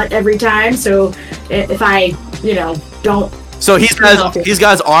my butt every time. So if I, don't. So he's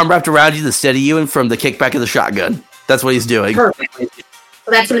got his arm wrapped around you to steady you and from the kickback of the shotgun. That's what he's doing. Perfect. So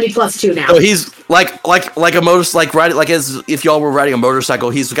that's going to be +2 now. So he's like a riding, like as if y'all were riding a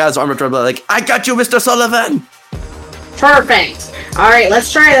motorcycle. He's got his arm wrapped around, like, I got you, Mr. Sullivan. Perfect. All right,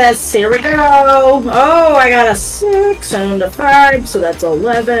 let's try this. Here we go. Oh, I got a 6 and a 5, so that's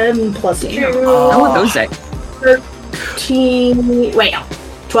 11 +2. Oh, those are 13. Wait, no.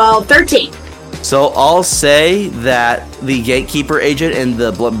 12, 13. So I'll say that the gatekeeper agent in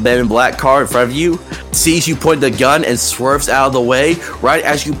the men in black car in front of you sees you point the gun and swerves out of the way right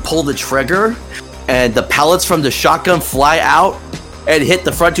as you pull the trigger, and the pellets from the shotgun fly out and hit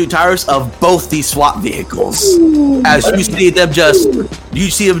the front 2 tires of both these SWAT vehicles. As you see them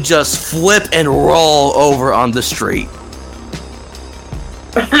just flip and roll over on the street.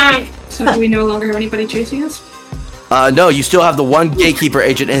 So do we no longer have anybody chasing us? No, you still have the one gatekeeper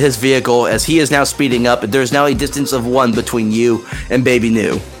agent in his vehicle as he is now speeding up, and there's now a distance of 1 between you and Baby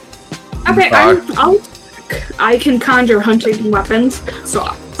New. Okay, I can conjure hunting weapons, so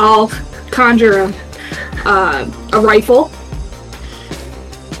I'll conjure a rifle.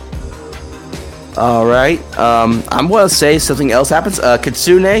 All right. I'm going to say something else happens.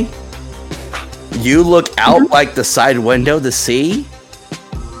 Kitsune, you look out like the side window to see,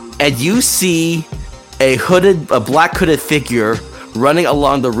 and you see a black hooded figure running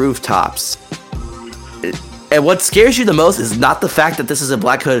along the rooftops. And what scares you the most is not the fact that this is a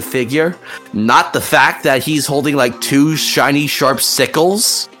black hooded figure, not the fact that he's holding like 2 shiny sharp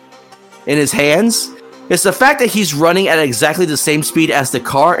sickles in his hands. It's the fact that he's running at exactly the same speed as the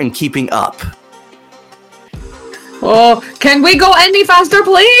car and keeping up. Oh, can we go any faster,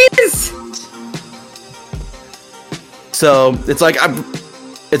 please? So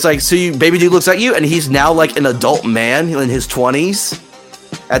Baby Dude looks at you, and he's now like an adult man in his 20s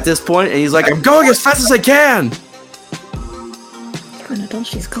at this point, and he's like, I'm going as fast as I can. You're an adult.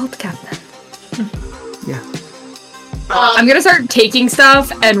 She's called Captain. Yeah. I'm gonna start taking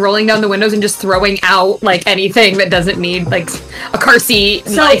stuff and rolling down the windows and just throwing out like anything that doesn't need like a car seat.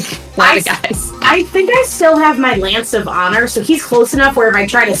 And, guys. I think I still have my Lance of Honor, so he's close enough where if I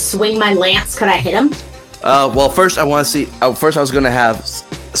try to swing my lance, could I hit him? Well, first I want to see. First, I was gonna have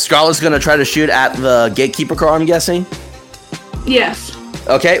Scarlett's gonna try to shoot at the gatekeeper car. I'm guessing. Yes.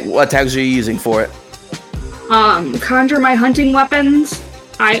 Okay. What tags are you using for it? Conjure my hunting weapons.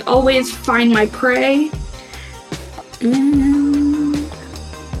 I always find my prey.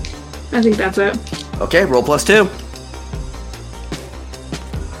 I think that's it. Okay. Roll +2.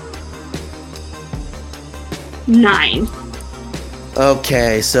 9.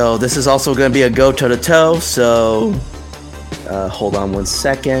 Okay, so this is also going to be a go toe-to-toe, so hold on 1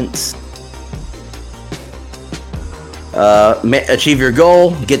 second. Achieve your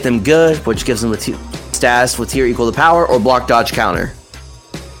goal, get them good, which gives them a status with tier equal to power, or block, dodge, counter.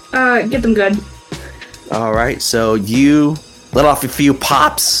 Get them good. Alright, so you let off a few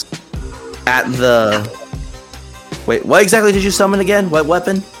pops at the... Wait, what exactly did you summon again? What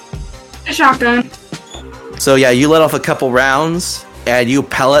weapon? A shotgun. So yeah, you let off a couple rounds, and you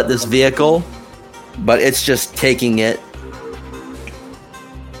pellet this vehicle, but it's just taking it.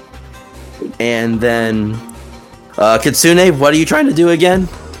 And then, Kitsune, what are you trying to do again?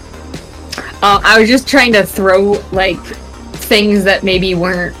 I was just trying to throw, like, things that maybe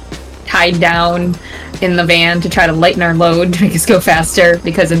weren't tied down in the van to try to lighten our load to make us go faster,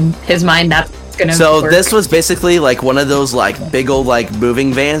 because in his mind, that's gonna work. This was basically like one of those like big old like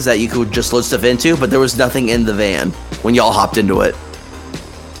moving vans that you could just load stuff into, but there was nothing in the van when y'all hopped into it.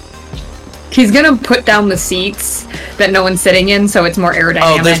 He's gonna put down the seats that no one's sitting in, so it's more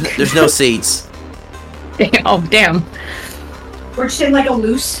aerodynamic. Oh, there's no seats. Oh, damn. We're just in like a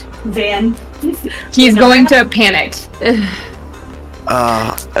loose van. He's going to panic.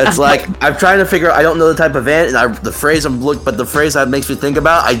 It's like I'm trying to figure. I don't know the type of van, and the phrase that makes me think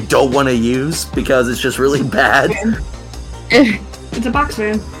about, I don't want to use because it's just really bad. It's a box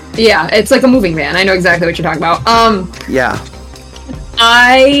van. Yeah, it's like a moving van. I know exactly what you're talking about. Yeah.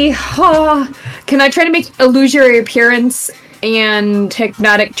 Can I try to make illusory appearance and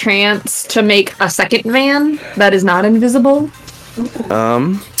hypnotic trance to make a second van that is not invisible?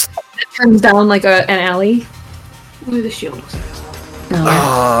 It turns down like an alley. Only the shield.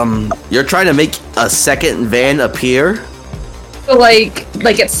 You're trying to make a second van appear? So like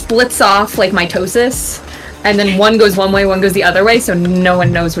it splits off like mitosis, and then one goes one way, one goes the other way, so no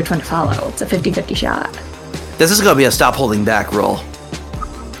one knows which one to follow. It's a 50-50 shot. This is going to be a stop holding back roll.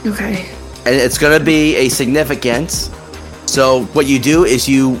 Okay. And it's going to be a significance. So what you do is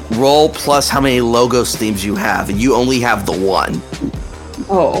you roll plus how many logos themes you have, and you only have the one.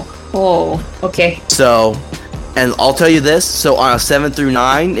 Oh, okay. So, and I'll tell you this, so on a 7 through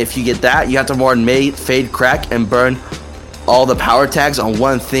 9, if you get that, you have to mark fade, crack, and burn all the power tags on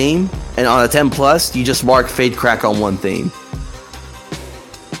one theme. And on a 10 plus, you just mark fade, crack on one theme.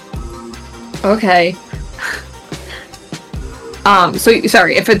 Okay. So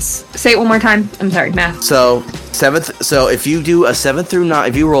sorry, say it one more time. I'm sorry, math. So if you do a 7 through 9,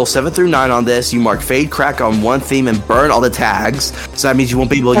 if you roll 7 through 9 on this, you mark fade, crack on one theme and burn all the tags. So that means you won't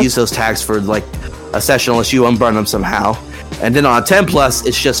be able to use those tags for like a session unless you unburn them somehow. And then on a 10 plus,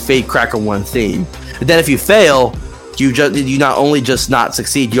 it's just fade, crack on one theme. But then if you fail, you not only just not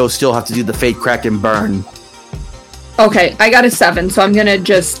succeed, you'll still have to do the fade, crack, and burn. Okay, I got a 7, so I'm gonna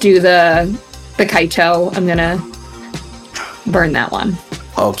just do the Kaito. I'm gonna burn that one.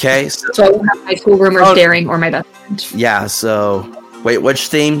 Okay. So I won't have my schoolroomers daring or my best friend. Yeah, so wait, which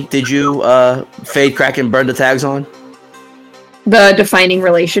theme did you fade, crack, and burn the tags on? The defining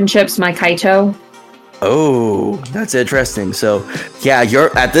relationships, my Kaito. Oh, that's interesting. So, yeah,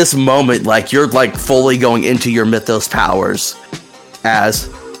 you're at this moment, like you're like fully going into your mythos powers. As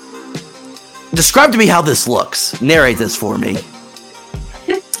describe to me how this looks. Narrate this for me.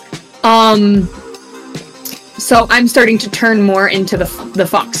 So I'm starting to turn more into the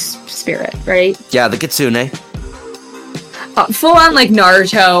fox spirit, right? Yeah, the kitsune. Full on like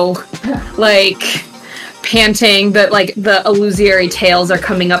Naruto, like panting. The illusory tails are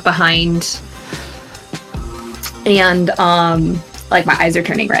coming up behind. And like my eyes are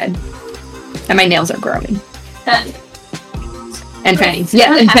turning red, and my nails are growing, and fangs.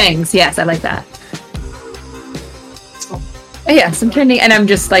 Yeah, and fangs. Yes, I like that. Yes, I'm turning, and I'm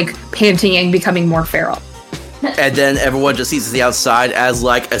just like panting and becoming more feral. And then everyone just sees the outside as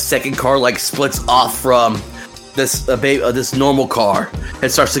like a second car like splits off from this normal car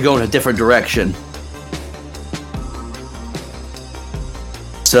and starts to go in a different direction.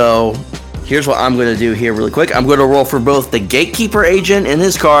 So. Here's what I'm going to do here really quick. I'm going to roll for both the gatekeeper agent in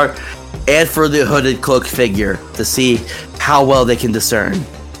his car and for the hooded cloak figure to see how well they can discern.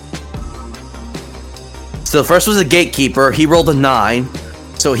 So the first was a gatekeeper. He rolled a 9.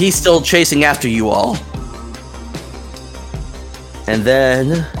 So he's still chasing after you all. And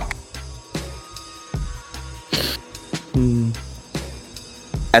then...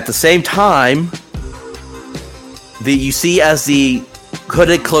 At the same time, you see as the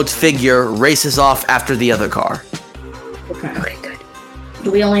hooded cloaked figure races off after the other car. Okay, good.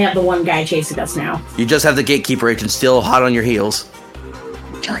 Do we only have the one guy chasing us now? You just have the gatekeeper agent still hot on your heels.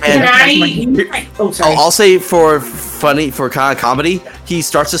 Can I? Oh, sorry. I'll say for kind of comedy, he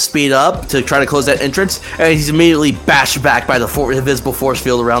starts to speed up to try to close that entrance, and he's immediately bashed back by the invisible force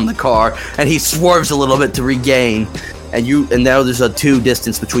field around the car, and he swerves a little bit to regain, and now there's a 2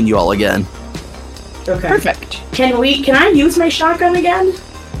 distance between you all again. Okay. Perfect. Can I use my shotgun again?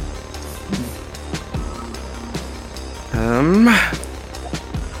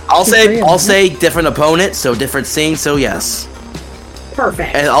 I'll say different opponent, so different scene, so yes.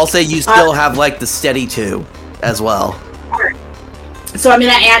 Perfect. And I'll say you still have like the steady 2 as well. So I'm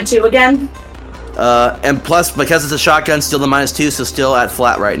gonna add 2 again? And plus, because it's a shotgun, still the -2, so still at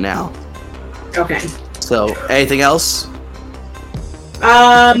flat right now. Okay. So, anything else?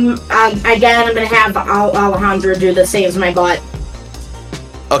 Again, I'm gonna have Alejandro do the same as my butt.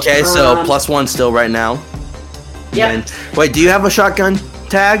 Okay, so +1 still right now. Yep. And, wait, do you have a shotgun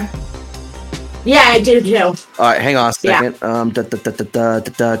tag? Yeah, I do too. Alright, hang on a second.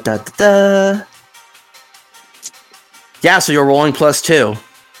 Yeah, so you're rolling +2.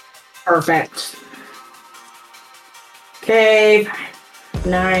 Perfect. Okay.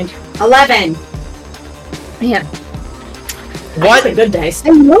 9. 11. Man. What? That's a good dice.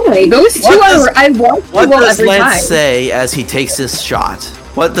 I know. Those 2 are. I want to What roll does every Lance time. say as he takes this shot?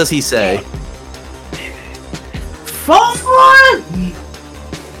 What does he say? 4!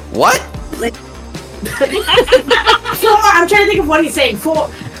 What? 4! I'm trying to think of what he's saying. 4.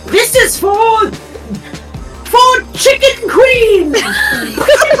 This is for Chicken Queen!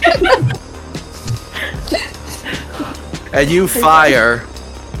 And and you fire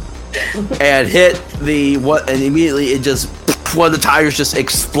and hit the what, and immediately it just one of the tires just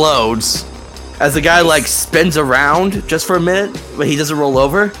explodes as the guy like spins around just for a minute, but he doesn't roll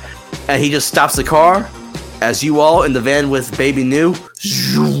over, and he just stops the car as you all in the van with Baby New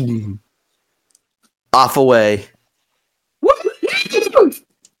zoom, off away.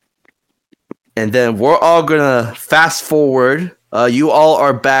 And then we're all gonna fast forward. You all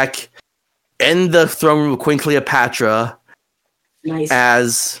are back in the throne room of Queen Cleopatra. Nice.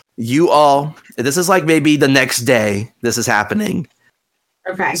 As you all, this is like maybe the next day this is happening.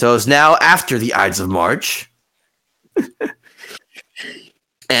 Okay. So it's now after the Ides of March.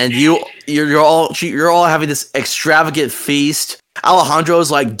 And you're all having this extravagant feast. Alejandro's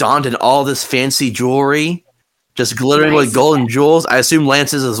like donned in all this fancy jewelry, just glittering with golden jewels. I assume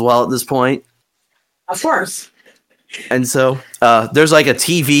Lance's as well at this point. Of course. And so there's like a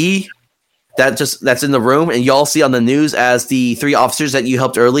TV that's in the room, and y'all see on the news as the 3 officers that you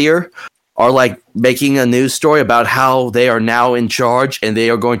helped earlier are like making a news story about how they are now in charge and they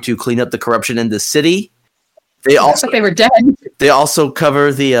are going to clean up the corruption in the city. They were dead. They also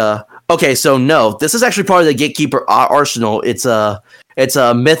cover the okay, so no, this is actually part of the Gatekeeper arsenal. It's a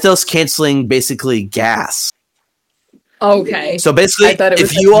mythos canceling basically gas. Okay. So basically,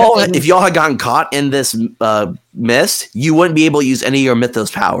 if y'all had gotten caught in this mist, you wouldn't be able to use any of your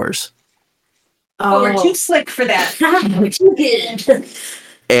mythos powers. Oh, we're too slick for that. We're too good.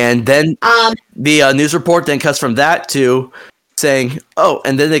 And then the news report then cuts from that to saying, oh,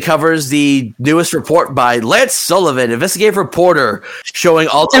 and then it covers the newest report by Lance Sullivan, investigative reporter, showing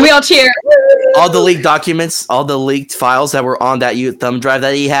and we all cheer. All the leaked documents, all the leaked files that were on that thumb drive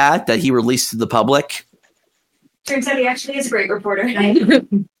that he had, that he released to the public. Turns out he actually is a great reporter.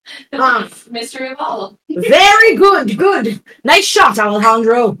 Mystery of all. Very good. Nice shot,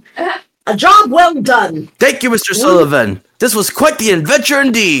 Alejandro. A job well done. Thank you, Mr. Sullivan. This was quite the adventure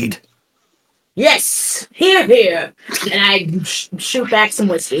indeed. Yes, here. And I shoot back some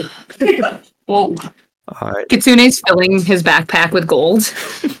whiskey. All right. Kitsune's filling his backpack with gold.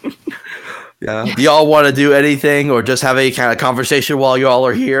 Yeah. Do y'all want to do anything or just have any kind of conversation while y'all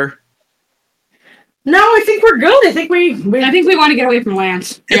are here? No, I think we're good. I think we want to get away from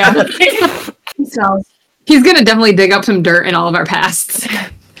Lance. Yeah. So he's gonna definitely dig up some dirt in all of our pasts.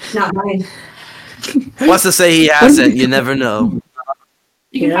 Not mine. What's to say he hasn't? You never know.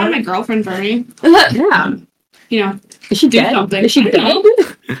 You can find my girlfriend for me. Yeah. You know, is she dead? Something. Is she dead?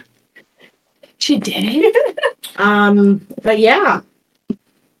 She did. But yeah.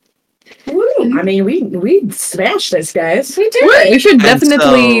 Woo. I mean, we smashed this, guys. We did. We should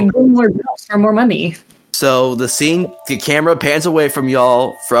definitely so- do more jobs for more money. So the camera pans away from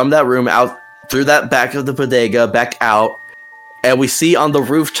y'all from that room out through that back of the bodega, back out, and we see on the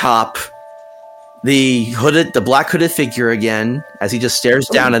rooftop the black hooded figure again as he just stares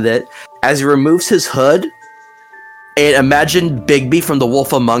down at it. As he removes his hood, and imagine Bigby from the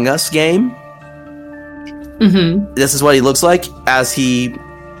Wolf Among Us game. Mm-hmm. This is what he looks like as he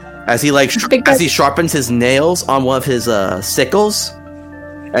sharpens his nails on one of his sickles,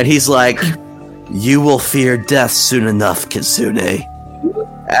 and he's like, "You will fear death soon enough, Kitsune."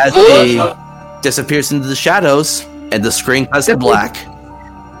 As he disappears into the shadows, and the screen cuts to black.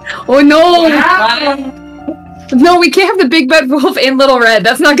 Oh no! No, we can't have the Big Bad Wolf and Little Red.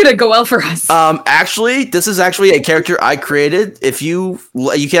 That's not gonna go well for us. Actually, this is actually a character I created. If you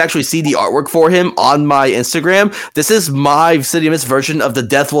can actually see the artwork for him on my Instagram. This is my Cinemas version of the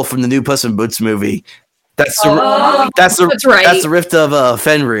Death Wolf from the new Puss in Boots movie. That's right. That's the Rift of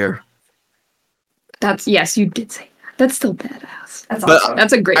Fenrir. Yes, you did say that. That's still badass. That's But awesome.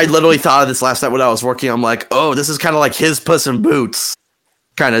 That's a great. I literally thought of this last night when I was working. I'm like, oh, this is kind of like his Puss in Boots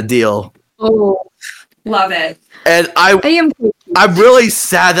kind of deal. Oh, Love it. And I'm really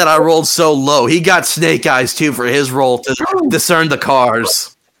sad that I rolled so low. He got snake eyes too for his role to discern the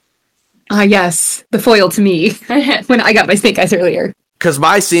cars. Yes, the foil to me when I got my snake eyes earlier. Because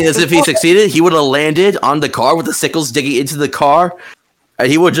my scene is if he succeeded, he would have landed on the car with the sickles digging into the car, and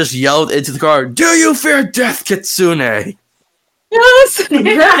he would just yell into the car, "Do you fear death, Kitsune?" Yes. Yes,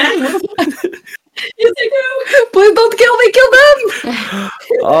 I do. Please don't kill me. Kill them.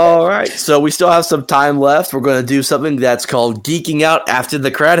 All right, so we still have some time left. We're going to do something that's called geeking out after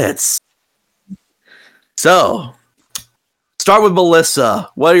the credits. So, start with Melissa.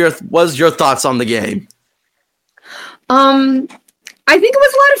 What are your thoughts on the game? I think it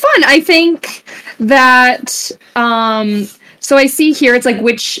was a lot of fun. I think that So I see here it's like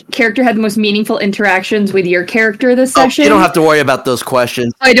which character had the most meaningful interactions with your character this session. You don't have to worry about those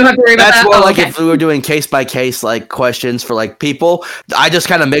questions. I don't have to worry about that. That's more like if we were doing case by case like questions for like people. I just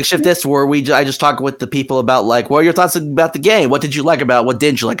kind of makeshift this where I just talk with the people about like what are your thoughts about the game? What did you like about it? What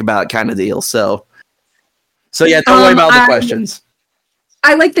didn't you like about it? Kind of deal. So yeah, don't worry about the questions.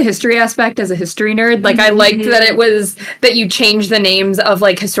 I like the history aspect as a history nerd. Like, I liked that it was that you changed the names of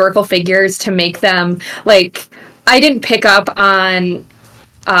like historical figures to make them like. I didn't pick up on.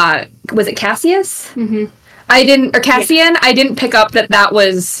 Was it Cassius? Mm-hmm. Cassian. I didn't pick up that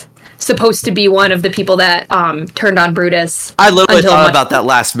was supposed to be one of the people that turned on Brutus. I literally thought about that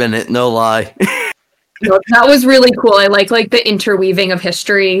last minute. No lie. That was really cool. I like the interweaving of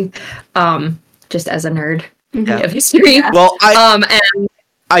history. Just as a nerd of history. Well,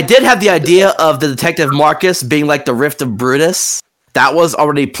 I did have the idea of the Detective Marcus being like the Rift of Brutus. That was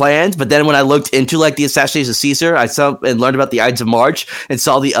already planned, but then when I looked into like the assassination of Caesar, I saw and learned about the Ides of March and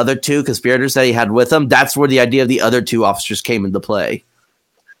saw the other two conspirators that he had with him. That's where the idea of the other two officers came into play.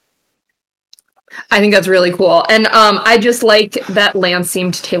 I think that's really cool, and I just liked that Lance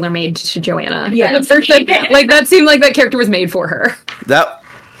seemed tailor-made to Joanna. Yeah, like that seemed like that character was made for her.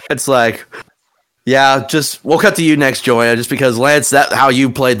 It's like. Yeah, we'll cut to you next, Joanna, just because Lance, how you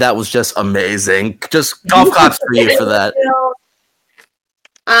played that was just amazing. Just golf claps for you for that.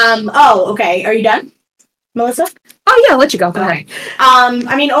 Okay. Are you done, Melissa? Oh yeah, I'll let you go. Go ahead.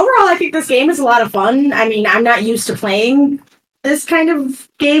 I mean, overall, I think this game is a lot of fun. I mean, I'm not used to playing this kind of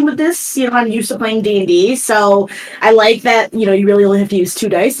game with this. I'm used to playing D&D, so I like that, you really only have to use 2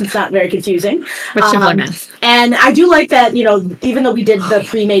 dice. It's not very confusing. And I do like that, even though we did the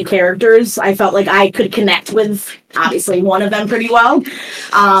pre-made characters, I felt like I could connect with, obviously, one of them pretty well.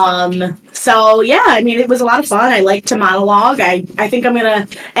 So, yeah, I mean, it was a lot of fun. I like to monologue. I think I'm going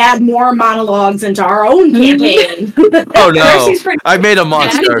to add more monologues into our own campaign. Oh, no. I made a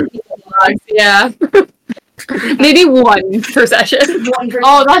monster. Yeah. Maybe one per session.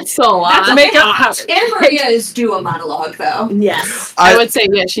 Oh, that's so a lot. To make up. Anne Maria is do a monologue, though. Yes. I would say,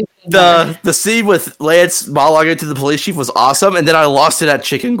 yeah, she. The scene with Lance monologuing to the police chief was awesome, and then I lost it at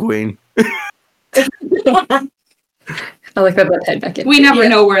Chicken Queen. I like that head back in. We never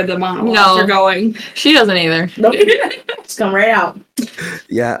know where the monologues are going. She doesn't either. Nope. Just come right out.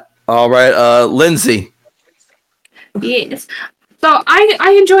 Yeah. All right. Lindsay. Yes. So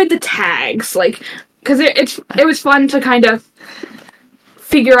I enjoyed the tags, because it was fun to kind of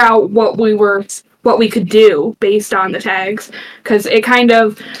figure out what we could do based on the tags, because it's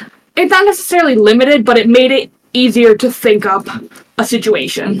not necessarily limited, but it made it easier to think up a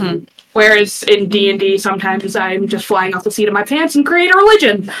situation. Mm-hmm. Whereas in D&D, sometimes I'm just flying off the seat of my pants and create a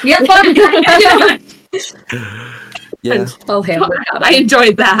religion. Yep. Yeah. I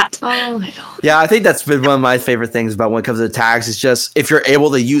enjoyed that. Yeah, I think that's been one of my favorite things about when it comes to tags. It's just if you're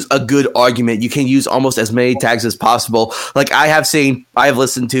able to use a good argument, you can use almost as many tags as possible. Like I have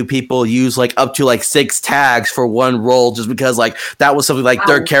listened to people use up to 6 tags for one role just because that was something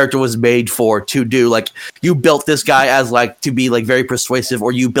their character was made for to do. You built this guy as to be very persuasive,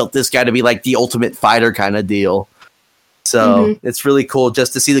 or you built this guy to be the ultimate fighter kind of deal. So it's really cool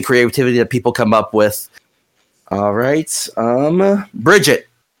just to see the creativity that people come up with. All right, Bridget.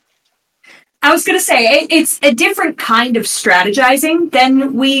 I was going to say, it's a different kind of strategizing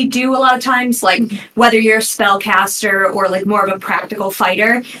than we do a lot of times, whether you're a spellcaster or more of a practical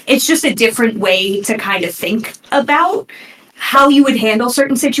fighter. It's just a different way to kind of think about how you would handle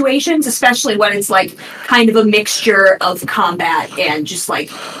certain situations, especially when it's kind of a mixture of combat and just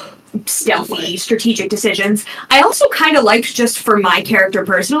stealthy strategic decisions. I also kind of liked, just for my character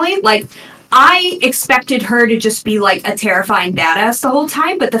personally, I expected her to just be a terrifying badass the whole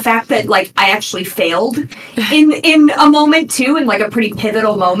time, but the fact that I actually failed in a moment too, in a pretty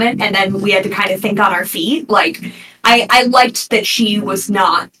pivotal moment, and then we had to kind of think on our feet. I liked that she was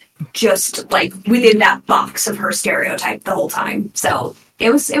not just within that box of her stereotype the whole time. So it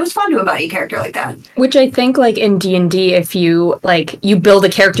was fun to embody a character like that. Which I think in D&D, if you you build a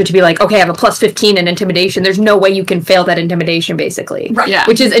character to be okay, I have a plus 15 in intimidation, there's no way you can fail that intimidation, basically. Right. Yeah.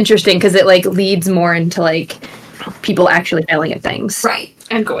 Which is interesting because it leads more into people actually failing at things. Right.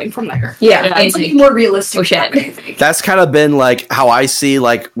 And going from there. Yeah. It's more realistic. Oh shit. That's kind of been how I see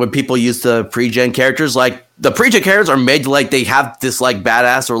when people use the pre-gen characters. The pre-gen characters are made to they have this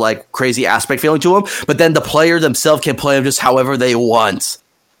badass or crazy aspect feeling to them, but then the player themselves can play them just however they want.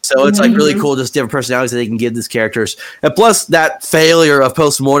 So it's really cool, just different personalities that they can give these characters. And plus, that failure of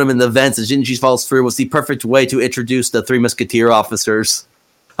post-mortem in the events that Jinji falls through was the perfect way to introduce the 3 Musketeer officers.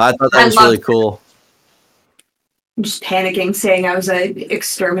 I thought that was really cool. I'm just panicking, saying I was an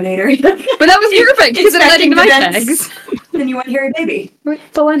exterminator. But that was perfect because it led into my tags. Then you want hairy baby.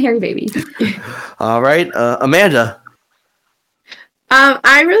 Full on hairy baby. All right, Amanda.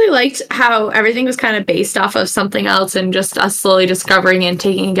 I really liked how everything was kind of based off of something else and just us slowly discovering and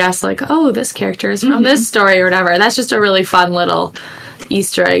taking a guess like, oh, this character is from this story or whatever. That's just a really fun little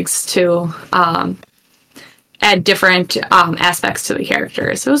Easter eggs to add different aspects to the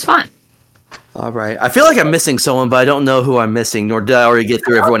characters. It was fun. All right. I feel like I'm missing someone, but I don't know who I'm missing, nor did I already get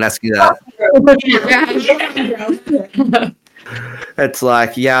through everyone asking that. It's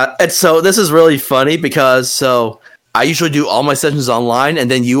like, yeah. And so this is really funny because I usually do all my sessions online, and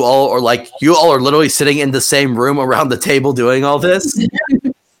then you all are literally sitting in the same room around the table doing all this.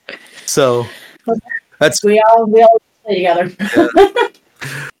 So that's We all play together.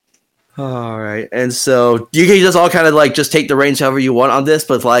 all right. And so you can just all kind of like just take the reins however you want on this,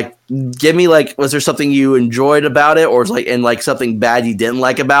 but like give me like, was there something you enjoyed about it, or something bad you didn't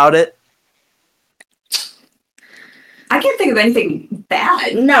like about it? I can't think of anything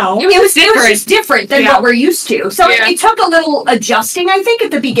bad. No. It was just different than what we're used to. So it took a little adjusting, I think, at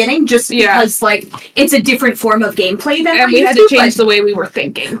the beginning, just because like it's a different form of gameplay than And we had to change the way we were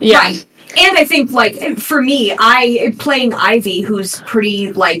thinking. Yeah. Right. And I think like for me, playing Ivy, who's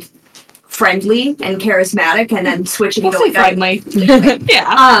pretty like friendly and charismatic, and then switching to like friendly.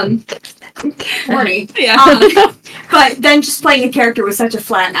 horny. Yeah. But then just playing a character with such a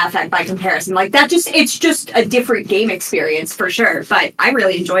flat affect by comparison, like that it's just a different game experience for sure. But I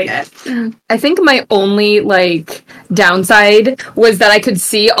really enjoyed it. I think my only like downside was that I could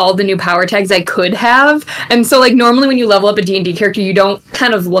see all the new power tags I could have. And so like normally when you level up a D&D character, you don't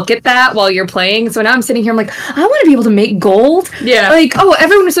kind of look at that while you're playing. So now I'm sitting here, I'm like, I want to be able to make gold. Yeah. Like, oh,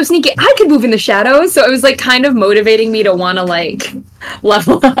 everyone was so sneaky. I could move in the shadows. So it was like kind of motivating me to want to like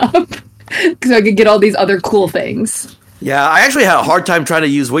level up. So I could get all these other cool things. Yeah, I actually had a hard time trying to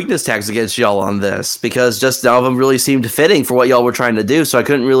use weakness tags against y'all on this because just none of them really seemed fitting for what y'all were trying to do. So I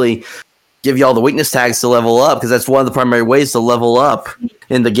couldn't really give y'all the weakness tags to level up because that's one of the primary ways to level up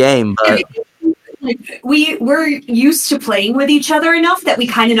in the game. But We're used to playing with each other enough that we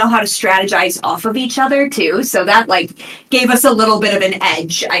kind of know how to strategize off of each other too. So that like gave us a little bit of an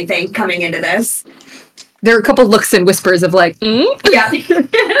edge, I think, coming into this. There are a couple looks and whispers of like, Yeah.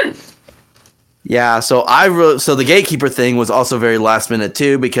 yeah, so so the gatekeeper thing was also very last minute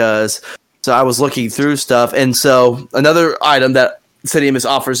too because I was looking through stuff, and so another item that City of Mist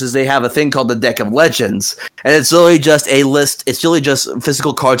offers is they have a thing called the Deck of Legends, and it's really just a list. It's really just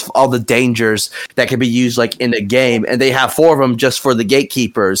physical cards of all the dangers that can be used like in a game, and they have 4 of them just for the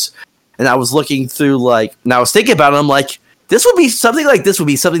gatekeepers. And I was looking through and I was thinking about it. I'm like, this would be something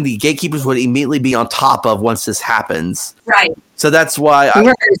the gatekeepers would immediately be on top of once this happens. Right. So that's why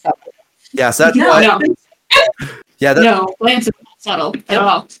Yes, that's why. No, Lance is not subtle at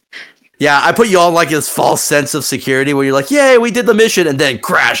all. Yeah, I put you all in like this false sense of security where you're like, "Yay, we did the mission," and then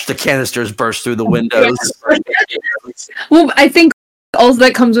crash! The canisters burst through the windows. well, I think all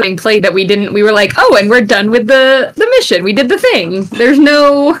that comes with being played that we were like, oh, and we're done with the mission. We did the thing. There's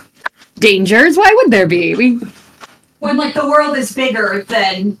no dangers. Why would there be? When like the world is bigger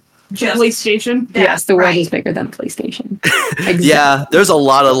than just PlayStation. Yes, the world is bigger than PlayStation. Exactly. Yeah, there's a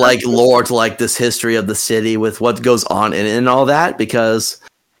lot of like lore to like this history of the city with what goes on in it and all that because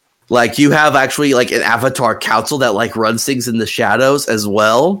like you have actually like an Avatar council that like runs things in the shadows as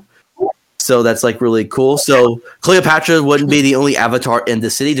well. So that's like really cool. So Cleopatra wouldn't be the only Avatar in the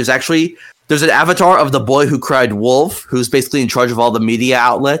city. There's an Avatar of the boy who cried wolf, who's basically in charge of all the media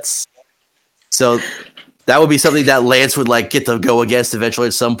outlets. So that would be something that Lance would like get to go against eventually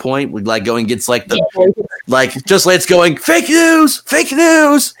at some point. Would like going against like just Lance going fake news.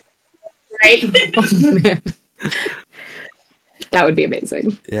 Right. That would be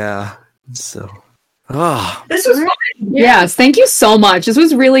amazing. Yeah. So. This was fun. Yes, thank you so much. This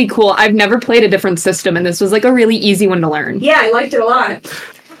was really cool. I've never played a different system, and this was like a really easy one to learn. Yeah, I liked it a lot.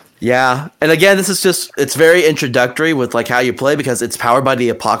 Yeah, and again, this is it's very introductory with like how you play because it's powered by the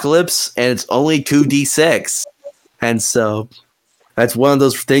apocalypse and it's only 2d6, and so that's one of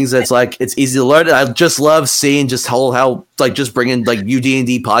those things that's like it's easy to learn. And I just love seeing just how like just bringing like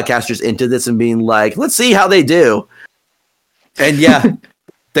UD&D podcasters into this and being like, let's see how they do. And yeah,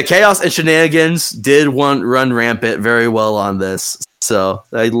 the chaos and shenanigans did run rampant very well on this, so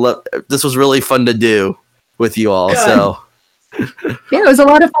this was really fun to do with you all. Good. So. Yeah, it was a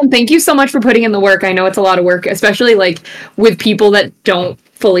lot of fun. Thank you so much for putting in the work. I know it's a lot of work, especially like with people that don't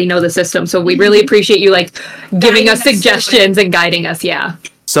fully know the system. So we really appreciate you like giving us suggestions and guiding us. Yeah.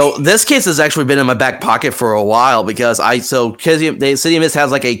 So this case has actually been in my back pocket for a while because City of Mist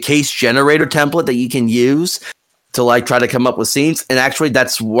has like a case generator template that you can use to like try to come up with scenes. And actually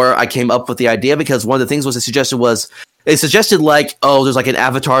that's where I came up with the idea because one of the things was the suggestion was It suggested like, oh, there's like an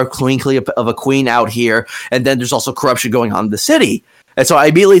avatar of a queen out here, and then there's also corruption going on in the city. And so I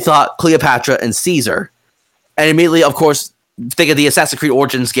immediately thought Cleopatra and Caesar. And immediately, of course, think of the Assassin's Creed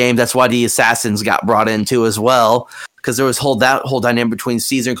Origins game. That's why the assassins got brought in too as well, because there was that whole dynamic between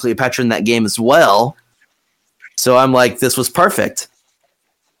Caesar and Cleopatra in that game as well. So I'm like, this was perfect.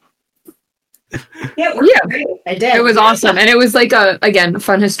 Yeah, I did. It was awesome, and it was like a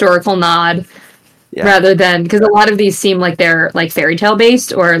fun historical nod, rather than because a lot of these seem like they're like fairy tale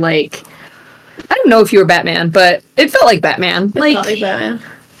based or like I don't know if you were Batman, but it felt like Batman.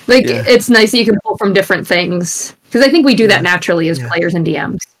 It's nice that you can pull from different things because I think we do that naturally as players and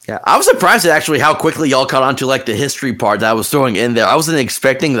DMs. Yeah, I was surprised at actually how quickly y'all caught on to like the history part that I was throwing in there. I wasn't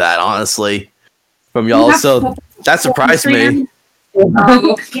expecting that honestly from y'all, so that surprised me.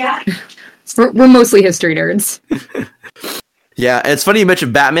 Yeah. We're mostly history nerds. Yeah, and it's funny you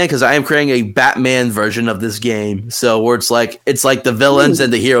mentioned Batman because I am creating a Batman version of this game. So where it's like the villains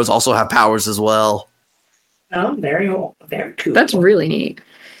and the heroes also have powers as well. Oh, very cool. Very cool. That's really neat.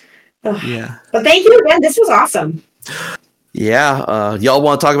 Yeah. But thank you again. This was awesome. Yeah. Y'all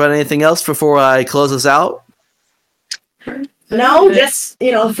want to talk about anything else before I close this out? No, just,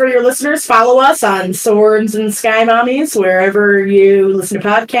 for your listeners, follow us on Swords and Sky Mommies, wherever you listen to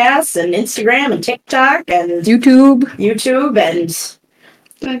podcasts, and Instagram and TikTok and YouTube and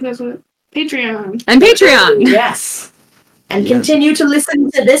I think that's what Patreon. and Patreon. yes. And continue to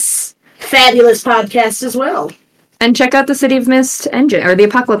listen to this fabulous podcast as well. And check out the City of Mist engine or the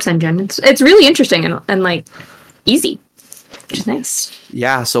Apocalypse engine. It's really interesting and like easy, which is nice.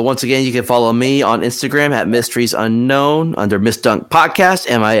 Yeah, so once again, you can follow me on Instagram at Mysteries Unknown under Mistunk Podcast,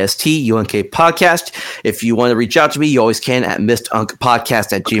 MISTUNK Podcast. If you want to reach out to me, you always can at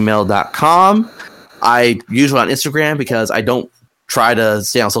mistunkpodcast@gmail.com. I usually on Instagram because I don't try to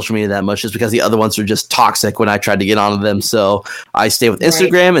stay on social media that much just because the other ones are just toxic when I tried to get onto them. So I stay with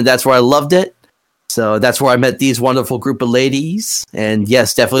Instagram, and that's where I loved it. So that's where I met these wonderful group of ladies. And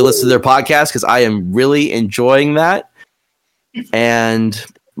yes, definitely listen to their podcast because I am really enjoying that. And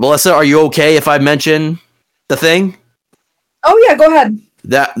Melissa, are you okay if I mention the thing? Oh yeah, go ahead.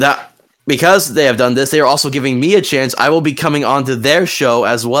 That because they have done this, they are also giving me a chance. I will be coming onto their show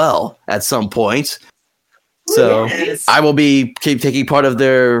as well at some point. So I will be taking part of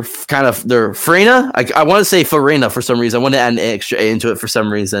their Farina. I want to say Farina for some reason. I want to add an extra A into it for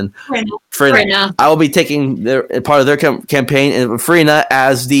some reason. Farina. I will be taking part of their campaign in Farina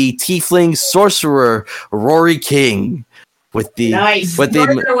as the Tiefling Sorcerer Rory King. With the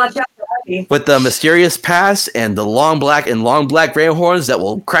mysterious past and the long black ram horns that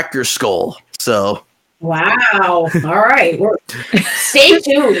will crack your skull. So wow! All right, stay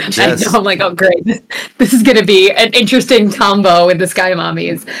tuned. Yes. I know, I'm like, oh great, this is gonna be an interesting combo with the Sky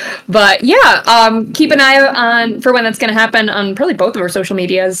Mommies. But yeah, keep an eye out on for when that's gonna happen on probably both of our social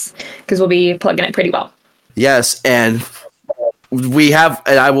medias because we'll be plugging it pretty well. Yes, and we have,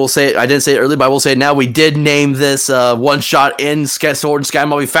 and I will say, I didn't say it earlier, but I will say it now, we did name this one shot in Sword and Sky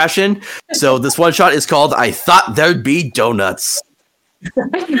Mommy fashion. So this one shot is called I Thought There'd Be Donuts.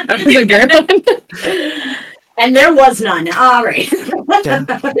 That was a good one. And there was none. All right.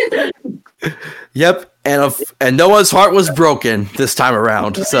 Yep, and Noah's heart was broken this time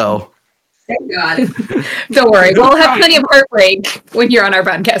around, so. Thank God. Don't worry, we'll have plenty of heartbreak when you're on our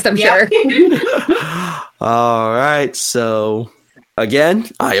podcast, I'm sure. All right, so again,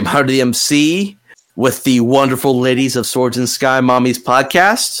 I am Hunter the MC with the wonderful ladies of Swords and Sky Mommies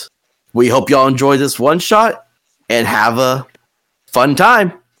podcast. We hope y'all enjoy this one shot and have a fun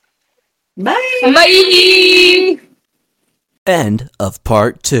time. Bye. Bye. End of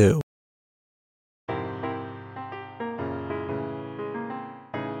part 2.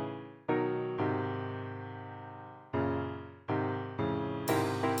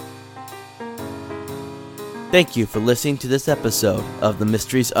 Thank you for listening to this episode of the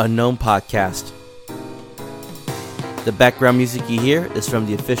Mysteries Unknown podcast. The background music you hear is from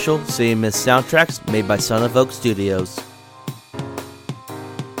the official City of Mist soundtracks made by Son of Oak Studios.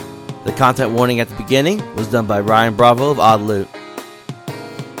 The content warning at the beginning was done by Ryan Bravo of Odd Loot.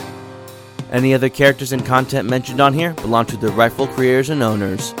 Any other characters and content mentioned on here belong to their rightful creators and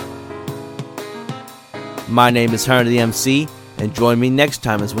owners. My name is Hunter the MC, and join me next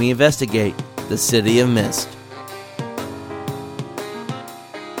time as we investigate the City of Mist.